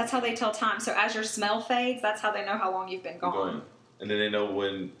 That's how they tell time. So as your smell fades, that's how they know how long you've been gone. And then they know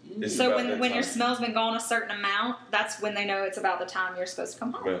when. It's so about when your smell's been gone a certain amount, that's when they know it's about the time you're supposed to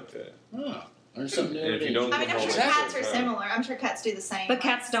come home. About that. Oh. There's something new. If you don't I'm sure cats are similar. I'm sure cats do the same. But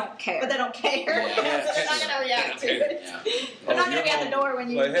cats don't care. But they don't care. Yeah. So they're not going to react to it. They're not going to be at the door when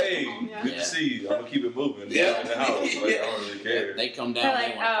you. Like, hey, Yeah. good to see you. I'm gonna keep it moving. Yeah. In the house. Like, I don't really care. They come down. They're They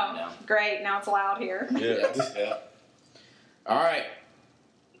like, want to come down. great, now it's loud here. Yeah. All right.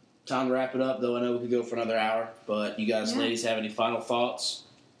 Time to wrap it up, though. I know we could go for another hour, but you guys, ladies, have any final thoughts?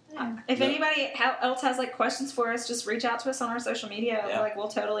 If anybody else has like questions for us, just reach out to us on our social media. Yeah. Like we'll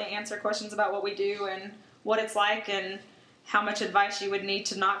totally answer questions about what we do and what it's like and how much advice you would need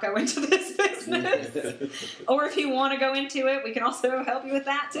to not go into this business. Or if you want to go into it, we can also help you with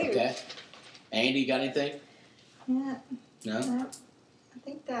that too. Okay. Andy, got anything? Yeah. No? I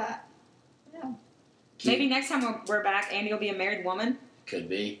think that. Yeah. Maybe next time we're back, Andy will be a married woman. Could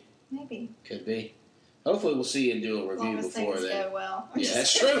be. Maybe. Could be. Hopefully we'll see you and do a As review long as before things then. go well. Yeah,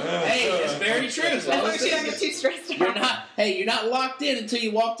 that's true. Hey, that's very true. As long as She don't get too stressed out. you're not locked in until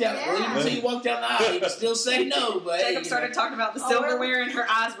you walk down. Or even until you walk down the aisle, you can still say no. But Jacob started talking about the silverware, and her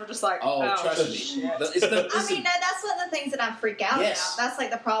eyes were just like, oh, trust me. I mean, no, that's one of the things that I freak out about. That's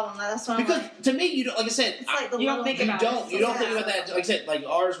like the problem. That's what because I'm like, to me, you don't. Like I said, it's like the you don't think about it. You don't think about that. Like I said, like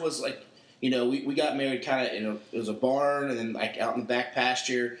ours was like. We got married kind of in it was a barn and then like out in the back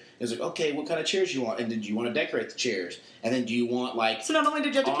pasture. It was like, okay, what kind of chairs do you want? And then do you want to decorate the chairs? And then do you want like... So not only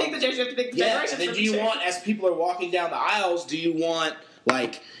did you have to pick the chairs, you have to pick the decorations and then do you want, as people are walking down the aisles, do you want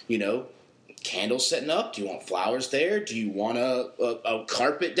like, candles setting up? Do you want flowers there? Do you want a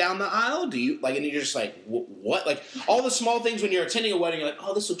carpet down the aisle? Do you like? And you're just like, what? Like all the small things when you're attending a wedding, you're like,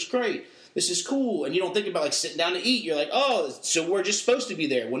 oh, this looks great. This is cool. And you don't think about like sitting down to eat. You're like, oh, so we're just supposed to be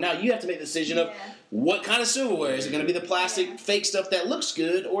there. Well, now you have to make the decision of what kind of silverware. Is it going to be the plastic fake stuff that looks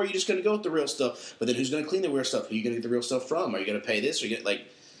good, or are you just going to go with the real stuff? But then who's going to clean the real stuff? Who are you going to get the real stuff from? Are you going to pay this? Or you get like,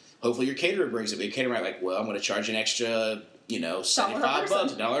 hopefully your caterer brings it. But your caterer might like, well, I'm going to charge an extra, $75,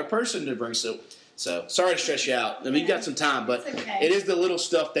 $1 a person to bring so. So sorry to stress you out. I mean, you got some time, but it is the little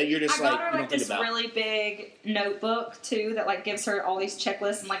stuff that you're just I got her you don't think this about. really big notebook too that like gives her all these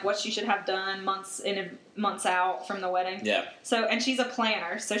checklists and like what she should have done months in and months out from the wedding. Yeah. So and she's a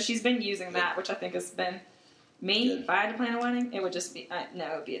planner, so she's been using that, which I think has been me. Good. If I had to plan a wedding, it would just be it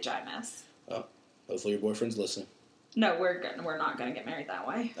would be a giant mess. Well, hopefully your boyfriend's listening. No, we're not going to get married that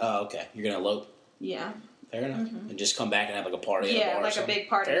way. Oh, okay. You're gonna elope. Yeah. Fair enough. And just come back and have like a party. Yeah, at a bar like or something. a big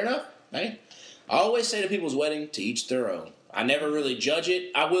party. Fair enough. Hey, I always say to people's wedding, to each their own. I never really judge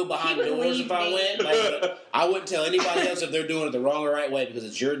it. I will behind He would doors leave if I me. went. Like, I wouldn't tell anybody else if they're doing it the wrong or right way because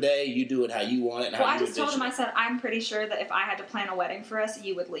it's your day. You do it how you want it. And Well, how I you just told him, envision I said, I'm pretty sure that if I had to plan a wedding for us,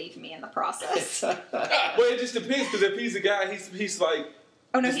 you would leave me in the process. it. Well, it just depends, because if he's a guy, he's like...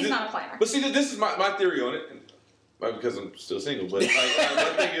 Oh, no, he's not a planner. But see, this is my theory on it, because I'm still single, but like,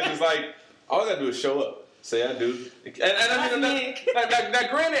 my thing is like, all I gotta do is show up. Say I do. And I mean, now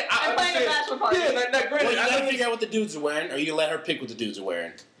granted, I playing a bachelor party. Yeah, now granted, Well, you I gotta figure out what the dudes are wearing, or you can let her pick what the dudes are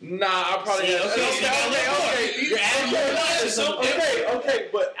wearing. Nah, I'll probably... See, okay. You're adding your life to something. Okay,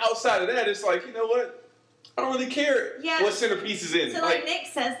 but outside of that, it's like, you know what? I don't really care what centerpiece is in it. So like Nick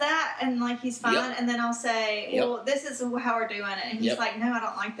says that and like he's fine, Yep. and then I'll say, well, this is how we're doing it, and he's Yep. like, no, I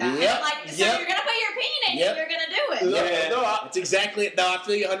don't like that. Yep. And I'm like, so Yep. you're gonna put your opinion in, Yep. and you're gonna do it. Yeah, that's exactly it. No, I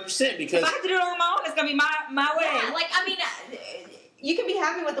feel you 100% because If I have to do it on my own, it's going to be my way. Yeah, like I mean, you can be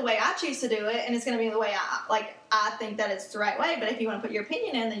happy with the way I choose to do it, and it's going to be the way I think that it's the right way. But if you want to put your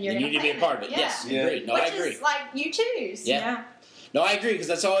opinion in, then you're going to need to be a part of it. Yeah. Yes, agreed. No, I agree. Which is like you choose. Yeah. No, I agree because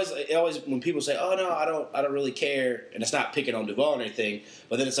that's always when people say, "Oh no, I don't really care," and it's not picking on Duvall or anything,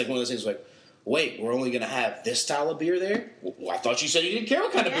 but then it's like one of those things like, wait, we're only going to have this style of beer there? Well, I thought you said you didn't care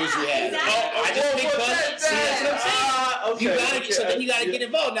what kind of booze we had. Exactly. Oh, I just picked fun. See, that's what I'm saying. So then you got to get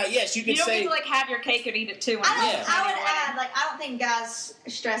involved. Now, yes, you can say... say... You don't need to, have your cake and eat it, too. I would add, I don't think guys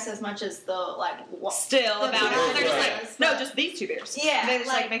stress as much as Still about it. They're just like, no, just these 2 beers. Yeah. They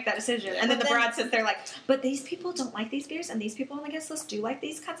just, make that decision. And then the bride sits there like, but these people don't like these beers, and these people on the guest list do like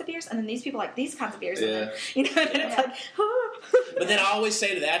these kinds of beers, and then these people like these kinds of beers. And then, and it's like, But then I always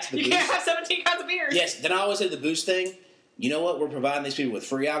say to that, to the you booze... can't have 17 kinds of beers. Yes, then I always say to the booze thing, you know what? We're providing these people with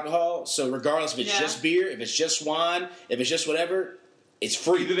free alcohol, so regardless if it's just beer, if it's just wine, if it's just whatever, it's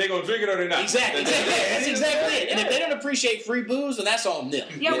free. Either they're going to drink it or they're not. Exactly. That's exactly it. And if they don't appreciate free booze, then that's on them.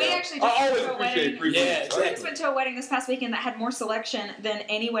 Yeah, we actually just I always went to a appreciate wedding. free booze. Yeah, exactly. We just went to a wedding this past weekend that had more selection than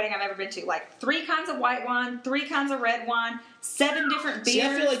any wedding I've ever been to. Like 3 kinds of white wine, 3 kinds of red wine, 7 different beers. See,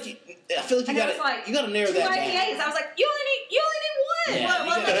 I feel like you got to narrow 2 that IPAs. down. I was like, you only need 1. Yeah,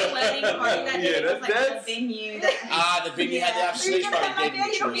 What was the wedding party that day? It was like the venue. The venue had the absolute party.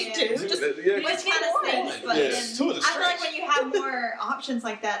 You don't need 2. Just Which kind of stinks, but Yes, 2 is a I feel like stretch. when you have more options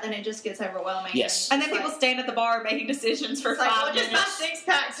like that, then it just gets overwhelming. Yes. And then people stand at the bar making decisions for It's like, 5 well, just minutes. buy 6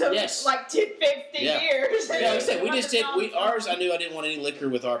 packs of like 250 years. Yeah, like I said, we just did. Ours, I knew I didn't want any liquor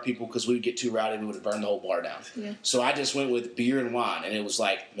with our people because we would get too rowdy and we would have burned the whole bar down. Yeah. So I just went with beer and wine, and it was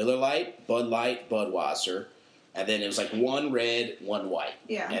like Miller Lite, Bud Light, Budweiser, and then it was like 1 red, 1 white.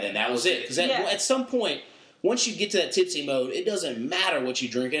 Yeah. And then that was it. Because at some point, once you get to that tipsy mode, it doesn't matter what you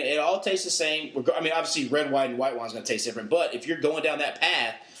drink. It all tastes the same. I mean, obviously, red, white, and white wine's going to taste different. But if you're going down that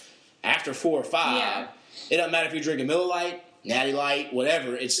path, after 4 or 5, it doesn't matter if you're drinking Miller Lite, Natty Light,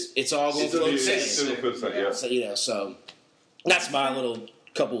 whatever. It's all going to flow the same. So that's my little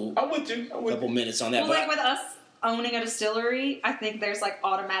couple minutes on that. Well, with us owning a distillery, I think there's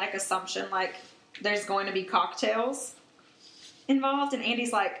automatic assumption there's going to be cocktails involved, and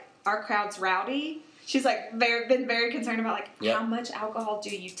Andie's like, our crowd's rowdy. She's been very concerned about how much alcohol do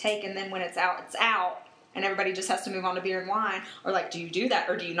you take, and then when it's out, and everybody just has to move on to beer and wine, or do you do that,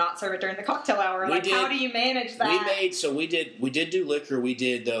 or do you not serve it during the cocktail hour? How do you manage that? We did do liquor. We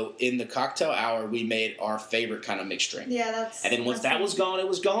did though in the cocktail hour. We made our favorite kind of mixed drink. Yeah, and then once that was gone, it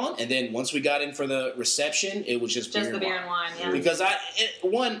was gone. And then once we got in for the reception, it was just beer and wine. Yeah. Because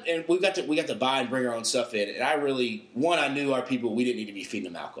we got to buy and bring our own stuff in, and I knew our people. We didn't need to be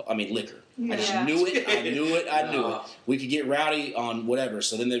feeding them liquor. Yeah. I just knew it. I knew it. We could get rowdy on whatever.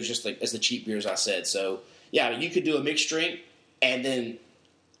 So then there was just it's the cheap beers I said. So yeah, you could do a mixed drink, and then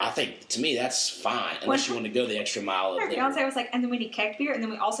I think to me that's fine unless you want to go the extra mile. Her fiance was like, and then we need keg beer, and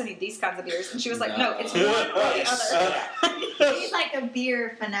then we also need these kinds of beers. And she was like, no, it's one or the other. He's like a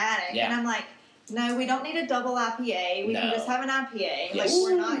beer fanatic, and I'm like, no, we don't need a double IPA. We can just have an IPA. Yes.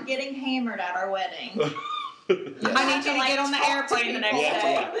 We're not getting hammered at our wedding. I need you to get on the airplane the next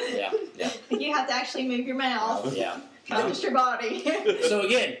day. Yeah. You have to actually move your mouth. Yeah. Not just your body. So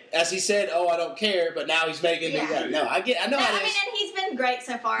again, as he said, I don't care, but now he's making me that. No, I know how it is. And he's been great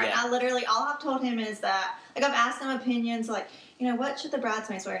so far. Yeah. And I literally, all I've told him is that, I've asked him opinions, what should the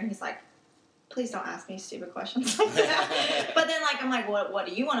bridesmaids wear? And he's like, please don't ask me stupid questions like that. But then, I'm like, what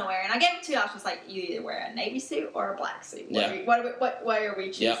do you want to wear? And I gave him 2 options, you either wear a navy suit or a black suit. What way are we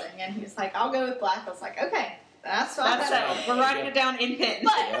choosing? Yep. And he was like, I'll go with black. I was like, okay. That's fine. That's it. We're writing it down in pen.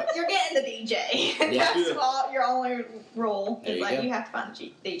 But you're getting the DJ. That's your only rule. Is you have to find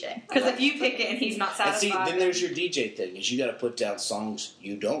a DJ. Because if you pick it and he's not satisfied, and see, then there's your DJ thing. Is you got to put down songs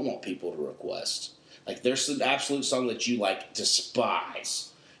you don't want people to request. There's some absolute song that you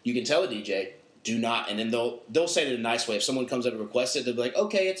despise. You can tell a DJ, do not, and then they'll say it in a nice way. If someone comes up and requests it, they'll be like,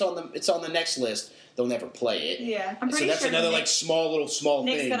 okay, it's on the next list. They'll never play it. Yeah, I'm pretty so that's sure another small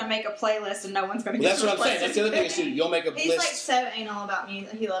thing. Nick's gonna make a playlist and no one's gonna. That's what I'm saying. That's the other thing is you'll make a He's list. so anal about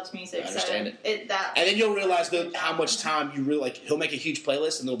music. He loves music. I understand it. And then you'll realize how much time you really He'll make a huge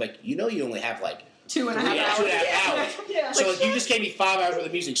playlist, and they'll be like, you only have 2.5 hours. 2.5 hours. Yeah. So you just gave me 5 hours worth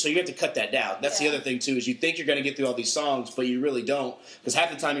of music, so you have to cut that down. That's the other thing too, is you think you're going to get through all these songs, but you really don't, because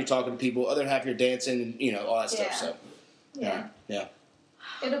half the time you're talking to people, other half you're dancing, and all that stuff. So yeah.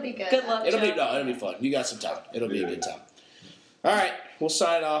 It'll be good. Good luck. It'll be fun. You got some time. It'll be a good time. All right, we'll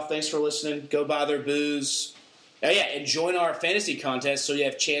sign it off. Thanks for listening. Go buy their booze. And join our fantasy contest so you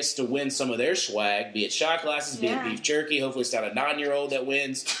have a chance to win some of their swag, be it shot glasses, be it beef jerky. Hopefully it's not a 9-year-old that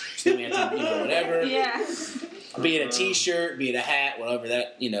wins. So we have to, whatever. Yeah. Be it a T-shirt, be it a hat, whatever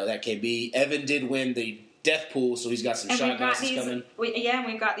that can be. Evan did win the death pool, so he's got some shot glasses coming. And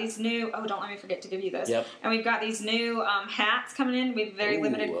we've got these new. Oh, don't let me forget to give you this. Yep. And we've got these new hats coming in. We have very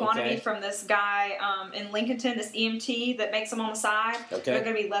limited quantity from this guy in Lincolnton, this EMT that makes them on the side. Okay. They're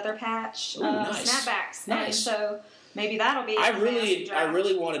going to be leather patch snapbacks. Nice. And so maybe that'll be. I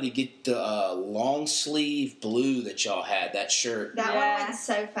really wanted to get the long sleeve blue that y'all had. That shirt. That one went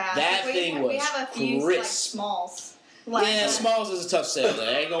so fast. That thing was We have a few crisp. smalls. Smalls is a tough sell.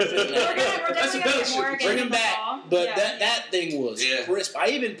 I ain't gonna fit that. We're definitely going to get more again. Bring him in the back. fall. But that thing was crisp. I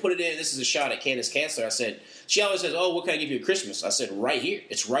even put it in. This is a shot at Candace Cancer. I said, she always says, "Oh, what can I give you at Christmas?" I said, "Right here.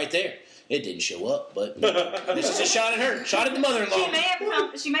 It's right there." It didn't show up, but this is a shot at her. Shot at the mother-in-law.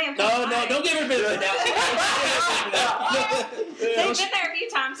 She may have come. No, don't give her benefit now. They've been there a few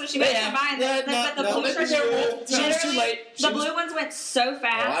times, so she may have come by. But the blue shirts She was too late. The blue ones went so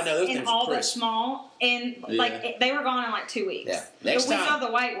fast and all but small, and they were gone in like 2 weeks. Yeah, next time. We saw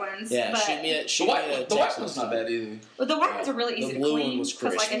the white ones. Yeah, the white one's not bad either. But the white ones are really easy to clean. The blue one was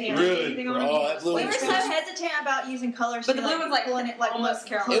crisp. Like, if you really? Anything on that blue We one were was so crisp. hesitant about using colors. But the blue was like almost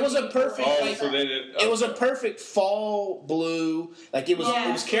Carolina. It was a perfect. it was a perfect fall blue. Like it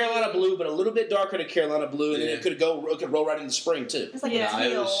was Carolina blue, but a little bit darker than Carolina blue, and then it could roll right into spring too. It's like a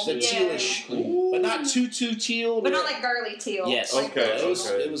teal. The tealish, but not too teal. But not like girly teal. Yes. Like It was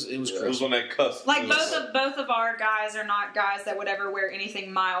crisp. It was on that cusp. Like both of our guys are not guys that would ever wear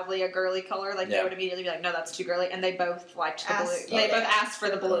anything mildly a girly color. Like they would immediately be like, no, that's too girly, and they both liked the blue. They both asked for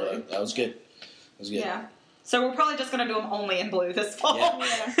the blue. That was good. Yeah. So we're probably just going to do them only in blue this fall.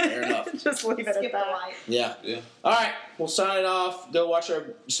 Yeah, fair enough. Just leave it at that. White. Yeah. All right, we'll sign it off. Go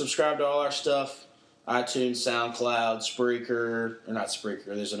subscribe to all our stuff. iTunes, SoundCloud, Spreaker, or not Spreaker.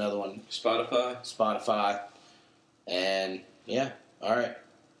 There's another one. Spotify. And all right.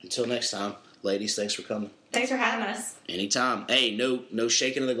 Until next time, ladies, thanks for coming. Thanks for having us. Anytime. Hey, no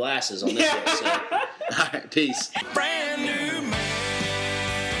shaking of the glasses on this episode. All right, peace.